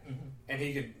everywhere. Mm-hmm. And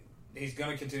he's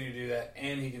going to continue to do that,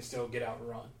 and he can still get out and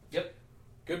run. Yep.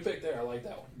 Good pick there. I like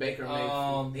that one. Baker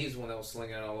Mayfield, he's one that was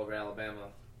slinging it all over Alabama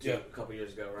a couple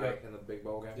years ago, right? Yeah. In the big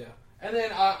bowl game. Yeah. And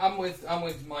then I'm with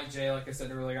Mike J. Like I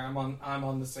said earlier, I'm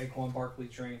on the Saquon Barkley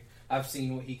train. I've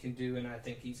seen what he can do, and I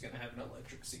think he's going to have an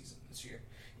electric season this year.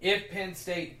 If Penn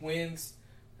State wins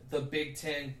the Big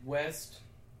Ten West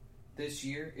this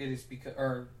year, it is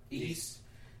because East.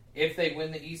 If they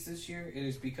win the East this year, it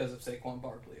is because of Saquon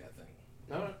Barkley, I think.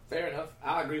 No, fair enough.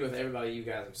 I agree with everybody you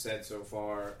guys have said so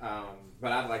far,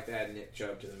 but I'd like to add Nick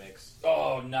Chubb to the mix.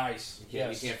 Oh, nice! You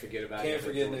can't forget about him. Can't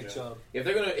forget Nick Chubb. If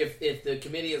they're gonna, if the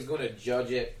committee is going to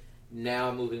judge it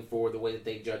now, moving forward, the way that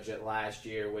they judged it last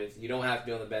year, with you don't have to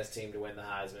be on the best team to win the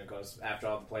Heisman, because after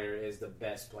all, the player is the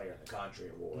best player in the country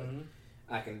award. Mm-hmm.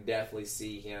 I can definitely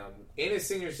see him in his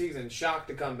senior season, shocked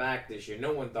to come back this year.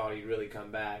 No one thought he'd really come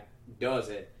back. Does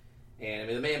it? And I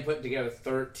mean, the man put together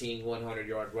 13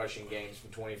 100-yard rushing games from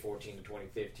 2014 to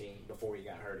 2015 before he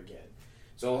got hurt again.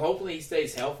 So hopefully he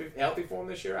stays healthy for him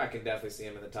this year. I can definitely see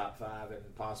him in the top 5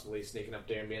 and possibly sneaking up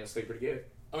there and being a sleeper to get.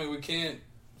 I mean, we can't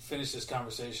finish this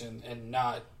conversation and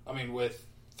not, with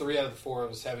 3 out of the 4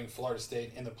 of us having Florida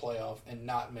State in the playoff and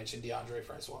not mention DeAndre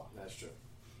Francois. That's true.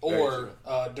 Or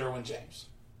Derwin James.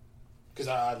 Because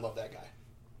I love that guy.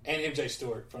 And MJ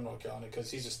Stewart from North Carolina, because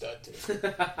he's a stud, too.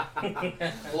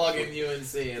 Plug in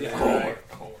UNC. And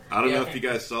I don't know if you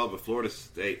guys saw, but Florida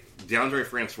State, DeAndre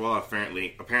Francois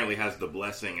apparently has the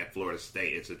blessing at Florida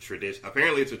State. It's a tradition.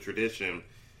 Apparently it's a tradition.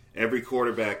 Every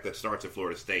quarterback that starts at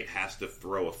Florida State has to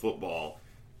throw a football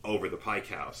over the Pike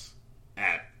House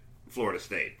at Florida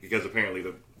State, because apparently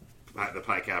the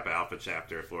Pi Kappa Alpha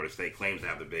chapter of Florida State claims to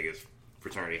have the biggest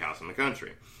fraternity house in the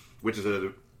country, which is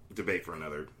a debate for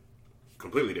another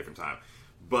completely different time.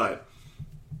 But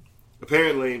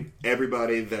apparently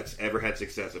everybody that's ever had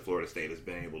success at Florida State has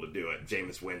been able to do it.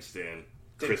 Jameis Winston,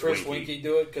 Did Chris Winkie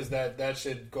do it? Because that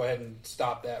should go ahead and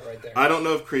stop that right there. I don't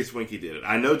know if Chris Winkie did it.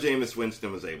 I know Jameis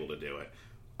Winston was able to do it.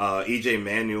 EJ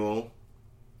Manuel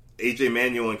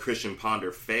and Christian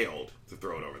Ponder failed to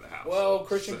throw it over the house. Well,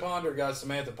 Christian Ponder got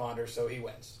Samantha Ponder, so he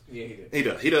wins. Yeah, he did. He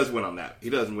does. He does win on that. He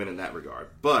doesn't win in that regard.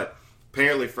 But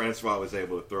apparently Francois was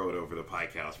able to throw it over the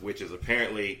Pike House, which is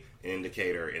apparently an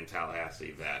indicator in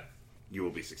Tallahassee that you will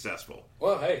be successful.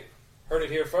 Well, hey, heard it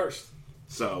here first.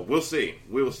 So we'll see.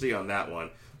 We will see on that one.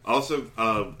 Also,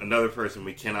 another person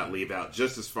we cannot leave out,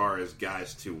 just as far as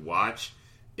guys to watch,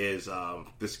 is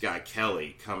this guy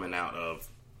Kelly coming out of...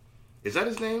 Is that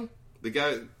his name? The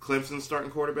guy, Clemson's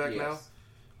starting quarterback now?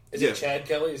 Is it Chad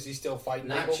Kelly? Is he still fighting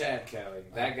Not people? Chad Kelly.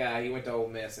 That guy, he went to Ole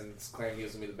Miss and claimed he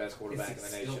was going to be the best quarterback in the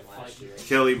nation last year.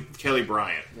 Kelly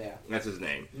Bryant. Yeah. That's his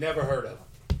name. Never heard of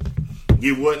him.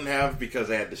 You wouldn't have, because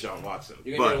they had Deshaun Watson.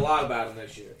 You can do a lot about him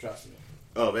this year, trust me.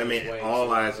 Oh, I mean,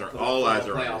 all eyes are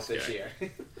on this guy. Year.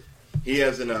 He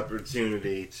has an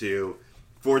opportunity to,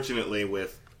 fortunately,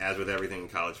 as with everything in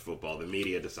college football, the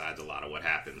media decides a lot of what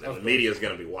happens. And the media is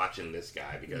going to be watching this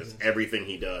guy, because everything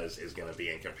he does is going to be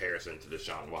in comparison to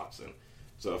Deshaun Watson.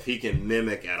 So if he can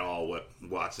mimic at all what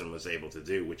Watson was able to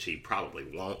do, which he probably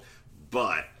won't,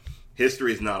 but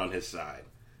history is not on his side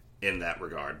in that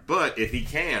regard. But if he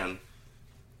can,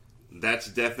 that's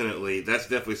definitely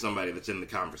somebody that's in the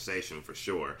conversation for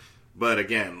sure. But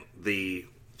again, the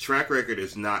track record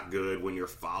is not good when you're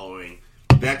following.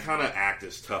 That kind of act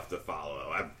is tough to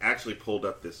follow. I actually pulled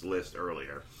up this list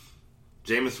earlier.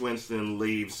 Jameis Winston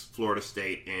leaves Florida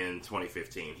State in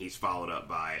 2015. He's followed up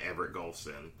by Everett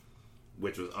Golson,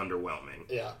 which was underwhelming.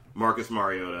 Yeah. Marcus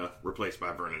Mariota replaced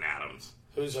by Vernon Adams.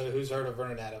 Who's heard of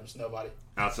Vernon Adams? Nobody.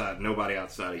 Nobody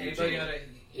outside of Anybody Eugene. out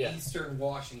of Eastern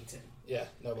Washington? Yeah,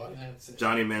 nobody. That's it.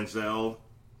 Johnny Manziel,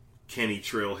 Kenny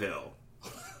Trill Hill,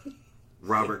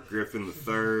 Robert Griffin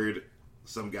III,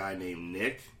 some guy named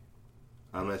Nick.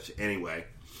 Anyway,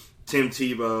 Tim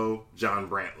Tebow, John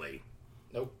Brantley.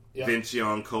 Nope. Yep. Vince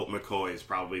Young, Colt McCoy is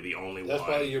probably the only That's one.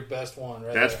 probably your best one,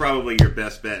 right? That's probably your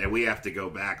best bet, and we have to go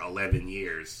back 11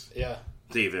 years. Yeah.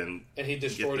 To even. And he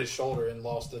destroyed his shoulder and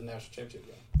lost the national championship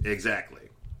game. Exactly.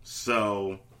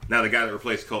 So now the guy that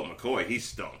replaced Colt McCoy, he's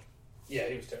stunk. Yeah,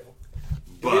 he was terrible.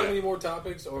 But, do you have any more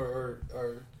topics or?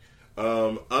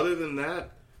 Other than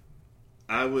that,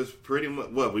 I was pretty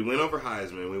much. We went over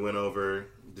Heisman. We went over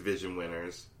division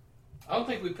winners. I don't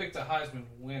think we picked a Heisman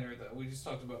winner, though. We just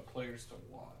talked about players to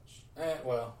watch.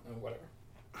 Whatever.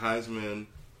 Heisman.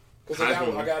 Because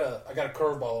I got a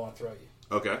curveball I want to throw you.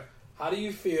 Okay. How do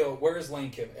you feel? Where is Lane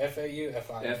Kiffin? FAU,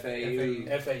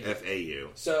 FIU? FAU.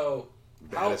 FAU. So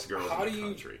Baddest girls how in do the you?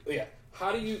 country. Yeah.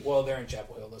 How do you? Well, they're in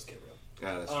Chapel Hill. Let's get real.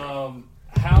 Yeah, that's right.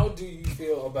 How do you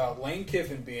feel about Lane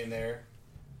Kiffin being there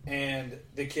and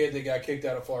the kid that got kicked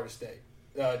out of Florida State,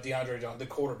 DeAndre Johnson, the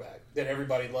quarterback that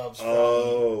everybody loves from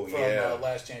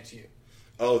Last Chance U?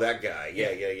 Oh, that guy.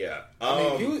 Yeah.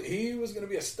 I mean, he was going to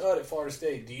be a stud at Florida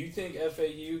State. Do you think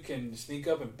FAU can sneak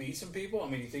up and beat some people? I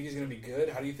mean, do you think he's going to be good?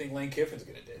 How do you think Lane Kiffin's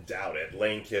going to do? Doubt it.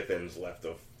 Lane Kiffin's left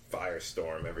a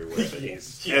firestorm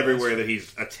everywhere that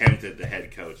he's attempted to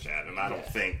head coach at, and I don't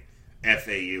think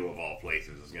FAU of all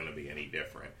places is going to be any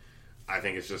different. I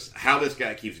think it's just how this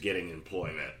guy keeps getting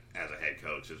employment as a head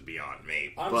coach is beyond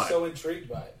me. I'm so intrigued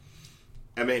by it.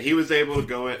 I mean, he was able to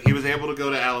go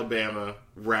to Alabama,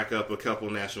 rack up a couple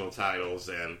national titles,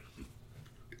 and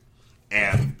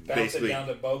bounce basically it down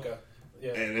to Boca,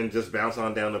 and then just bounce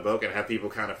on down to Boca and have people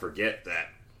kind of forget that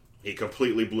he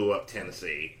completely blew up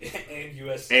Tennessee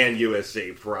and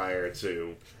USC prior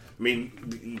to. I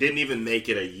mean, didn't even make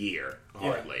it a year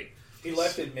hardly. He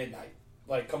left at midnight.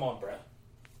 Like, come on, bro.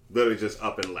 Literally just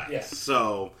up and left. Yeah.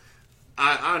 So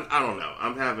I don't know.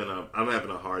 I'm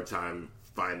having a hard time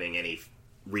finding any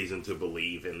reason to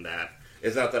believe in that.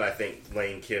 It's not that I think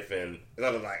Lane Kiffin. It's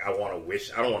not that I don't want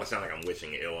to sound like I'm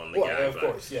wishing ill on the guy. Of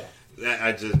course, yeah.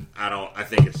 I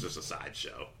think it's just a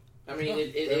sideshow. I mean,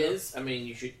 it is. I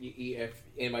mean, if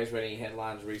anybody's read any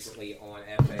headlines recently on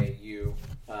FAU,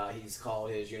 he's called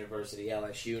his university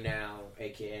LSU now,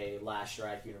 a.k.a. Last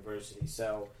Strike University.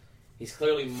 So he's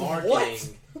clearly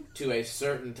marketing to a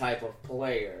certain type of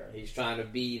player. He's trying to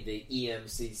be the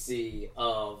EMCC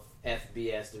of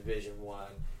FBS Division I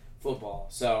football.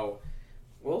 So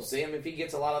we'll see him if he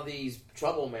gets a lot of these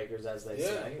troublemakers, as they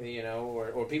say,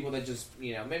 or people that just,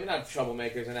 maybe not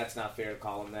troublemakers, and that's not fair to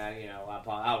call them that.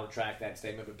 I'll retract that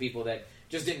statement. But people that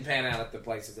just didn't pan out at the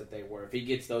places that they were. If he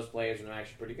gets those players and they're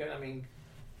actually pretty good, I mean,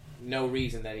 no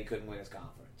reason that he couldn't win his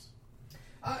conference.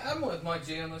 I'm with Mike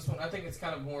J on this one. I think it's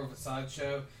kind of more of a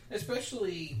sideshow,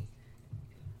 especially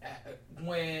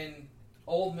when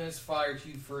Ole Miss fired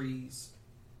Hugh Freeze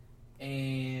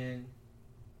and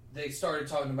they started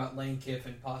talking about Lane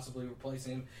Kiffin possibly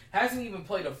replacing him. Hasn't even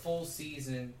played a full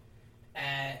season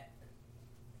at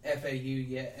FAU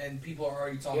yet, and people are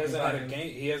already talking about him.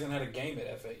 He hasn't had a game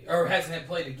at FAU. Or hasn't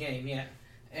played a game, yeah.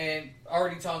 And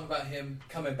already talking about him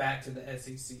coming back to the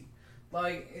SEC.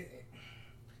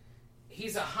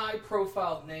 He's a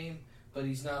high-profile name, but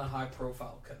he's not a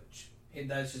high-profile coach. And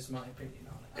that's just my opinion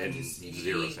on it. In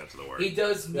zero sense of the word. He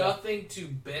does nothing to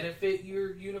benefit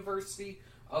your university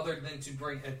other than to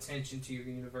bring attention to your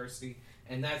university.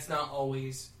 And that's not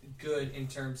always good in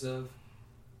terms of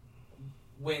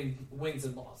wins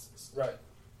and losses. Right.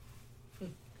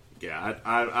 Yeah,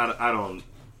 I don't.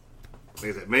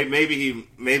 Like I said, maybe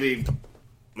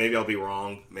I'll be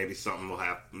wrong. Maybe something will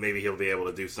happen. Maybe he'll be able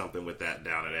to do something with that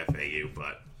down at FAU.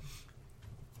 But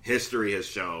history has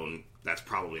shown that's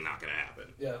probably not going to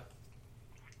happen. Yeah.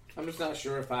 I'm just not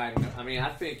sure if I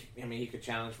think he could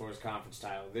challenge for his conference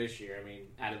title this year. I mean,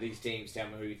 out of these teams, tell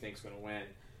me who you think's going to win.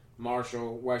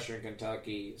 Marshall, Western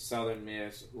Kentucky, Southern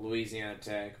Miss, Louisiana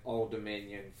Tech, Old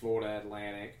Dominion, Florida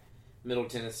Atlantic, Middle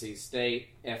Tennessee State,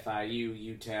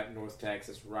 FIU, UTEP, North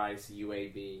Texas, Rice,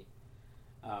 UAB.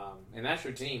 And that's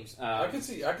your teams. I can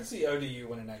see ODU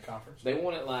winning that conference. They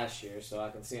won it last year, so I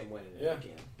can see them winning it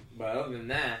again. But other than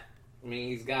that, I mean,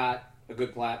 he's got a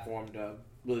good platform to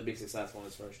really be successful in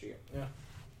his first year. Yeah.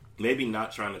 Maybe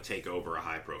not trying to take over a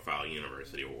high-profile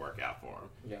university will work out for him.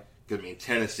 Yeah. Because, I mean,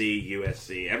 Tennessee,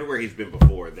 USC, everywhere he's been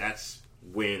before, that's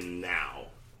win now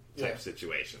type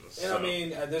situations. And, I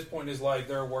mean, at this point in his life,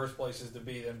 there are worse places to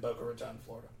be than Boca Raton,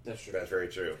 Florida. That's true. That's very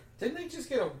true. Didn't they just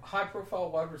get a high-profile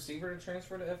wide receiver to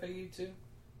transfer to FAU, too?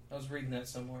 I was reading that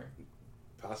somewhere.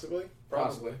 Possibly?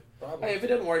 Probably. Hey, if it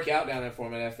doesn't work out down there for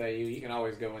him at FAU, you can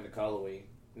always go into Cullowhee.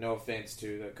 No offense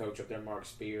to the coach up there, Mark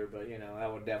Spear, but,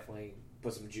 that would definitely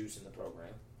put some juice in the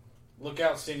program. Look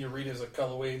out, senoritas of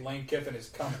Cullowhee. Lane Kiffin is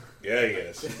coming. Yeah, he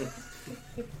is.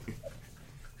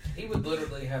 He would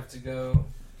literally have to go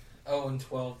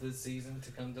 0-12 this season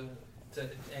to come to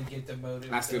and get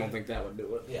demoted. I still don't think that would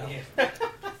do it. Yeah.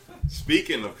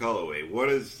 Speaking of Cullowhee,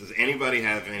 does anybody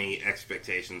have any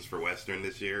expectations for Western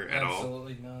this year at all?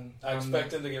 Absolutely none. I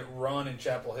expect him to get run in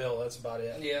Chapel Hill. That's about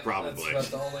it. Yeah, probably. That's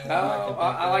about the only one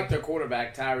I like their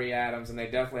quarterback, Tyree Adams, and they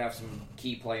definitely have some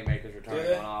key playmakers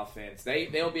returning on offense.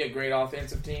 They'll be a great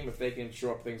offensive team if they can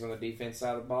shore up things on the defense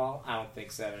side of the ball. I don't think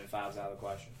 7-5 is out of the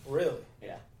question. Really?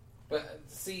 Yeah. But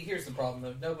see, here's the problem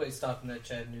though. Nobody's stopping that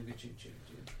Chattanooga choo-choo,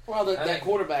 dude. Well, I that think-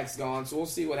 quarterback's gone, so we'll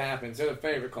see what happens. They're the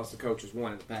favorite because the coach has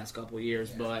won in the past couple of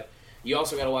years. Yeah. But you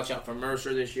also got to watch out for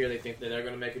Mercer this year. They think that they're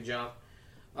going to make a jump.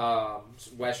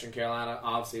 Western Carolina,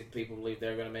 obviously, people believe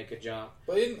they're going to make a jump.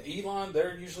 But in Elon,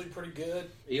 they're usually pretty good.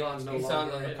 Elon's no He's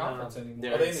longer not in the in conference anymore.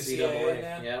 They're Are they in in the CAA CAA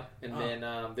now? Yeah, and then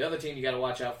the other team you got to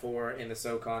watch out for in the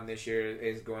SoCon this year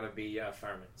is going to be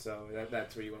Furman. So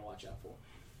that's where you want to watch out for.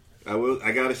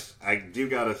 I do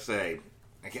gotta say,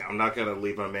 I'm not gonna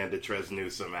leave my man Detrez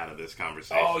Newsome out of this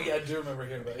conversation. Oh, yeah, I do remember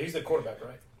hearing about it. He's the quarterback,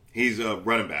 right? He's a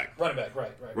running back. Running back,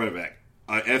 right. Running back.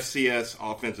 FCS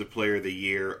Offensive Player of the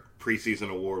Year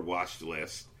preseason award watch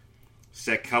list.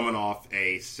 Coming off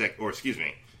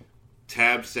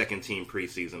Tab second team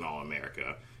preseason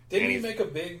All-America. Didn't And he make a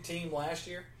big team last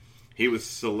year? He was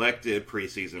selected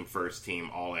preseason first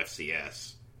team All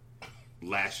FCS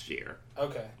last year.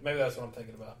 Okay, maybe that's what I'm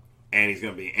thinking about. And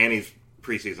he's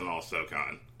preseason All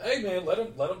SoCon. Hey, man, let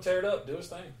him tear it up. Do his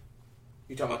thing.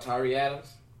 You talking about Tyree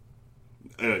Adams?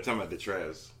 Talking about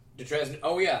Detrez. Detrez,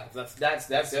 oh yeah, that's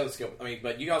the other skill. I mean,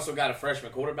 but you also got a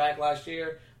freshman quarterback last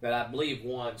year that I believe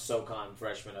won SoCon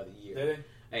Freshman of the Year. Did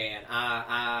he? And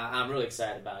I'm really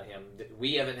excited about him.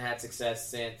 We haven't had success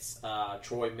since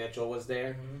Troy Mitchell was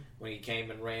there when he came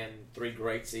and ran 3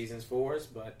 great seasons for us.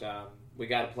 But we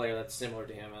got a player that's similar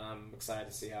to him, and I'm excited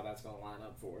to see how that's going to line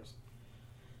up for us.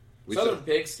 Southern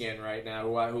Pigskin right now,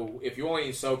 who if you want to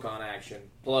use SoCon action,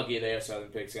 plug you there, Southern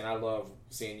Pigskin. I love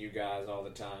seeing you guys all the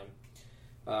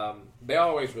time. They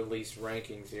always release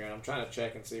rankings here, and I'm trying to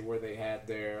check and see where they had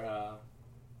their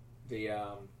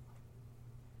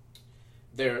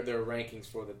rankings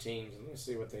for the teams. Let me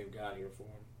see what they've got here for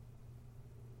them.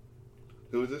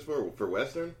 Who is this for? For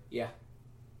Western? Yeah,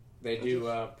 they do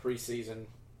preseason.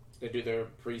 They do their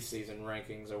preseason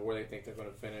rankings of where they think they're going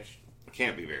to finish. It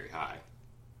can't be very high.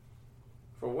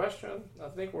 For Western, I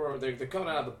think they're coming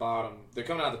out of the bottom. They're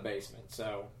coming out of the basement.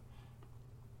 So,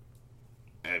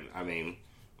 And, I mean,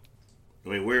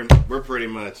 we're pretty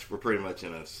much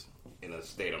in a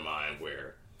state of mind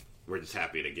where we're just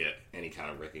happy to get any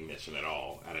kind of recognition at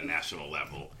all at a national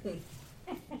level.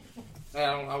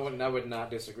 I would not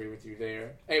disagree with you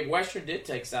there. Hey, Western did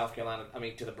take South Carolina,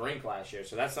 to the brink last year,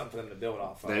 so that's something for them to build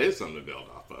off of. That is something to build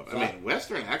off of. I mean,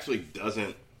 Western actually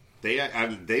doesn't.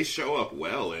 They show up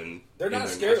well in. They're not in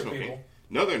their scared of national people. game.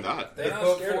 No, they're not. They're They not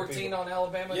put scared of 14 people. on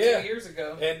Alabama Yeah. 2 years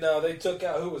ago. And they took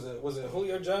out, who was it? Was it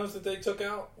Julio Jones that they took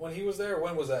out when he was there?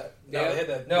 When was that? No, Yeah. they had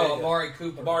that. No, they had- Amari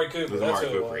Cooper. Amari It Cooper. was That's Amari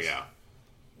who it Cooper, was. yeah.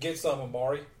 Get some,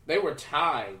 Amari. They were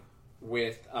tied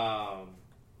with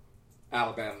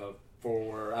Alabama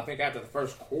for, I think, after the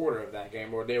first quarter of that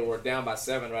game, or they were down by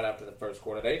 7 right after the first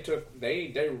quarter.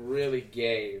 They really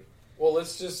gave. Well,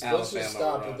 let's just Alabama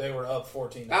stop run. that they were up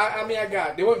 14. They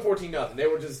went 14-0. They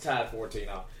were just tied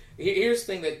 14-0. Here's the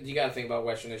thing that you got to think about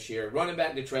Western this year. Running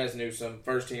back Detrez Newsome,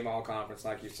 first team all conference,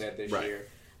 like you said this Right. year.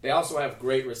 They also have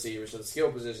great receivers, so the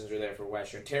skill positions are there for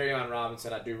Western. Terrion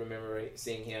Robinson, I do remember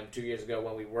seeing him 2 years ago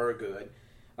when we were good.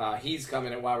 He's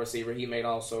coming at wide receiver. He made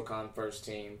all SoCon first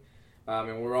team.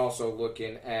 And we're also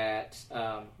looking at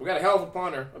we got a hell of a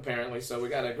punter apparently, so we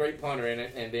got a great punter in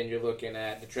it. And then you're looking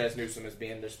at Detrez Newsome as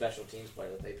being their special teams player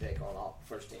that they pick on all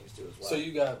first teams too as well. So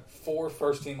you got 4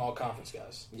 first-team all-conference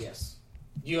guys. yes,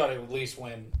 You got to at least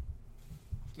win.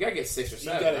 you gotta get 6 or You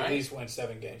 7. got to right? at least win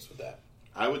 7 games with that.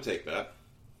 I would take that.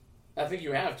 I think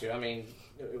you have to. I mean,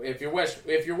 if you're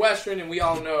Western, and we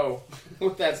all know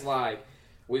what that's like,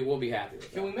 we will be happy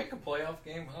with Can that. we make a playoff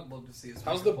game? I'd love to see us.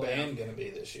 How's make the a playoff. band going to be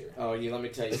this year? Oh, let me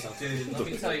tell you something. Dude, let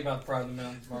me tell you about the Pride of the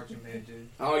Mountains marching band, dude.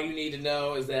 All you need to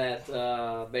know is that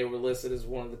they were listed as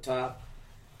one of the top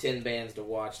 10 bands to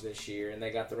watch this year, and they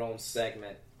got their own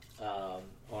segment on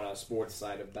a sports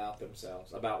site about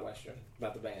themselves, about Western,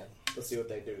 about the band. Let's see what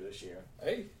they do this year.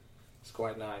 Hey, It's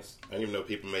quite nice. I didn't even know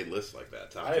people made lists like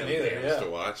that. Top I 10 didn't either, bands yeah. to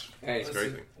watch. Hey, It's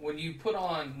Listen, crazy. when you put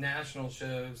on national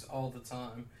shows all the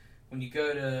time, when you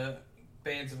go to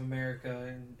Bands of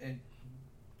America and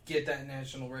get that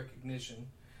national recognition,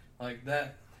 like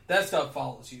that stuff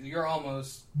follows you. You're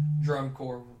almost drum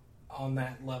corps on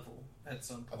that level at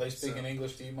some are point. they speaking so.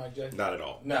 English to you, Mike J? Not at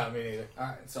all. No, me neither. All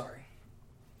right, sorry.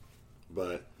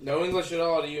 But No English at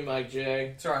all to you, Mike J.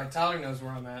 It's all right. Tyler knows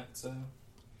where I'm at, so.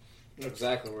 Know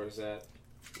exactly where it's at.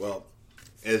 well,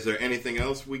 is there anything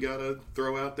else we gotta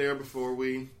throw out there before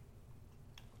we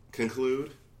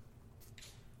conclude?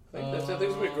 I think it's going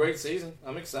to be a great season.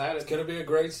 I'm excited. It's going to be a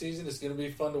great season. It's going to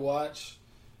be fun to watch.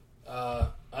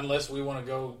 Unless we want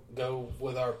to go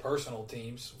with our personal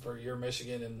teams for your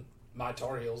Michigan and my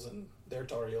Tar Heels and their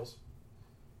Tar Heels.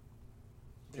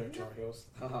 They're Tar Heels.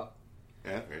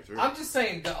 Yeah, very true. I'm just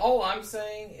saying, all I'm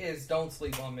saying is don't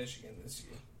sleep on Michigan this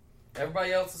year.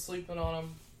 Everybody else is sleeping on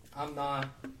them. I'm not.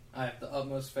 I have the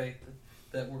utmost faith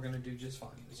that we're going to do just fine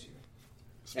this year.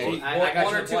 Hey, I got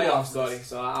one your or two playoffs, losses. buddy,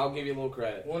 so I'll give you a little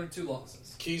credit. 1 or 2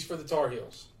 losses. Keys for the Tar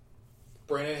Heels.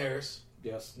 Brandon Harris,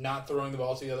 Yes. not throwing the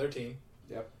ball to the other team.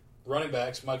 Yep. Running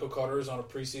backs, Michael Carter is on a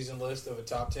preseason list of a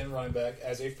top 10 running back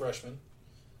as a freshman.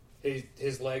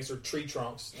 His legs are tree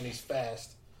trunks, and he's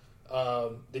fast.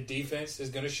 The defense is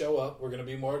going to show up. We're going to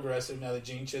be more aggressive now that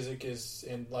Gene Chizik is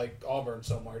in like Auburn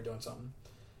somewhere doing something.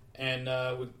 And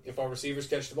if our receivers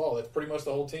catch the ball, that's pretty much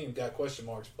the whole team got question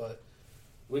marks. But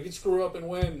we could screw up and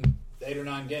win 8 or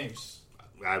 9 games.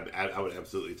 I would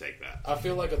absolutely take that. I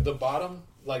feel like at the bottom,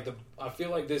 I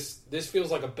feel like this feels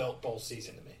like a belt bowl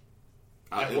season to me.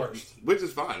 At worst. Which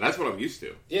is fine. That's what I'm used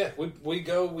to. Yeah, we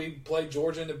play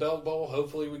Georgia in the Belt Bowl.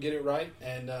 Hopefully we get it right,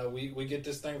 and we get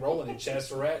this thing rolling. And Chaz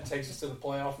Surratt takes us to the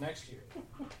playoff next year.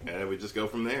 And we just go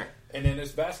from there. And then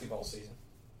it's basketball season.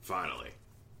 Finally.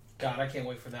 God, I can't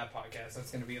wait for that podcast.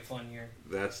 That's going to be a fun year.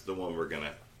 That's the one we're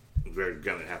gonna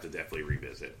have to definitely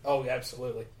revisit. Oh,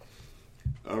 absolutely.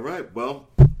 All right. Well,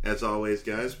 as always,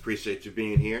 guys, appreciate you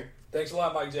being here. Thanks a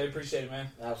lot, Mike J. Appreciate it, man.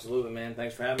 Absolutely, man.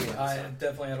 Thanks for having me. I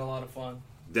definitely had a lot of fun.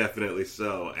 Definitely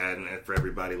so. And for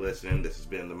everybody listening, this has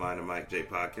been the Mind of Mike J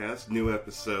podcast. New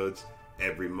episodes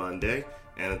every Monday.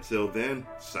 And until then,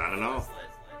 signing off.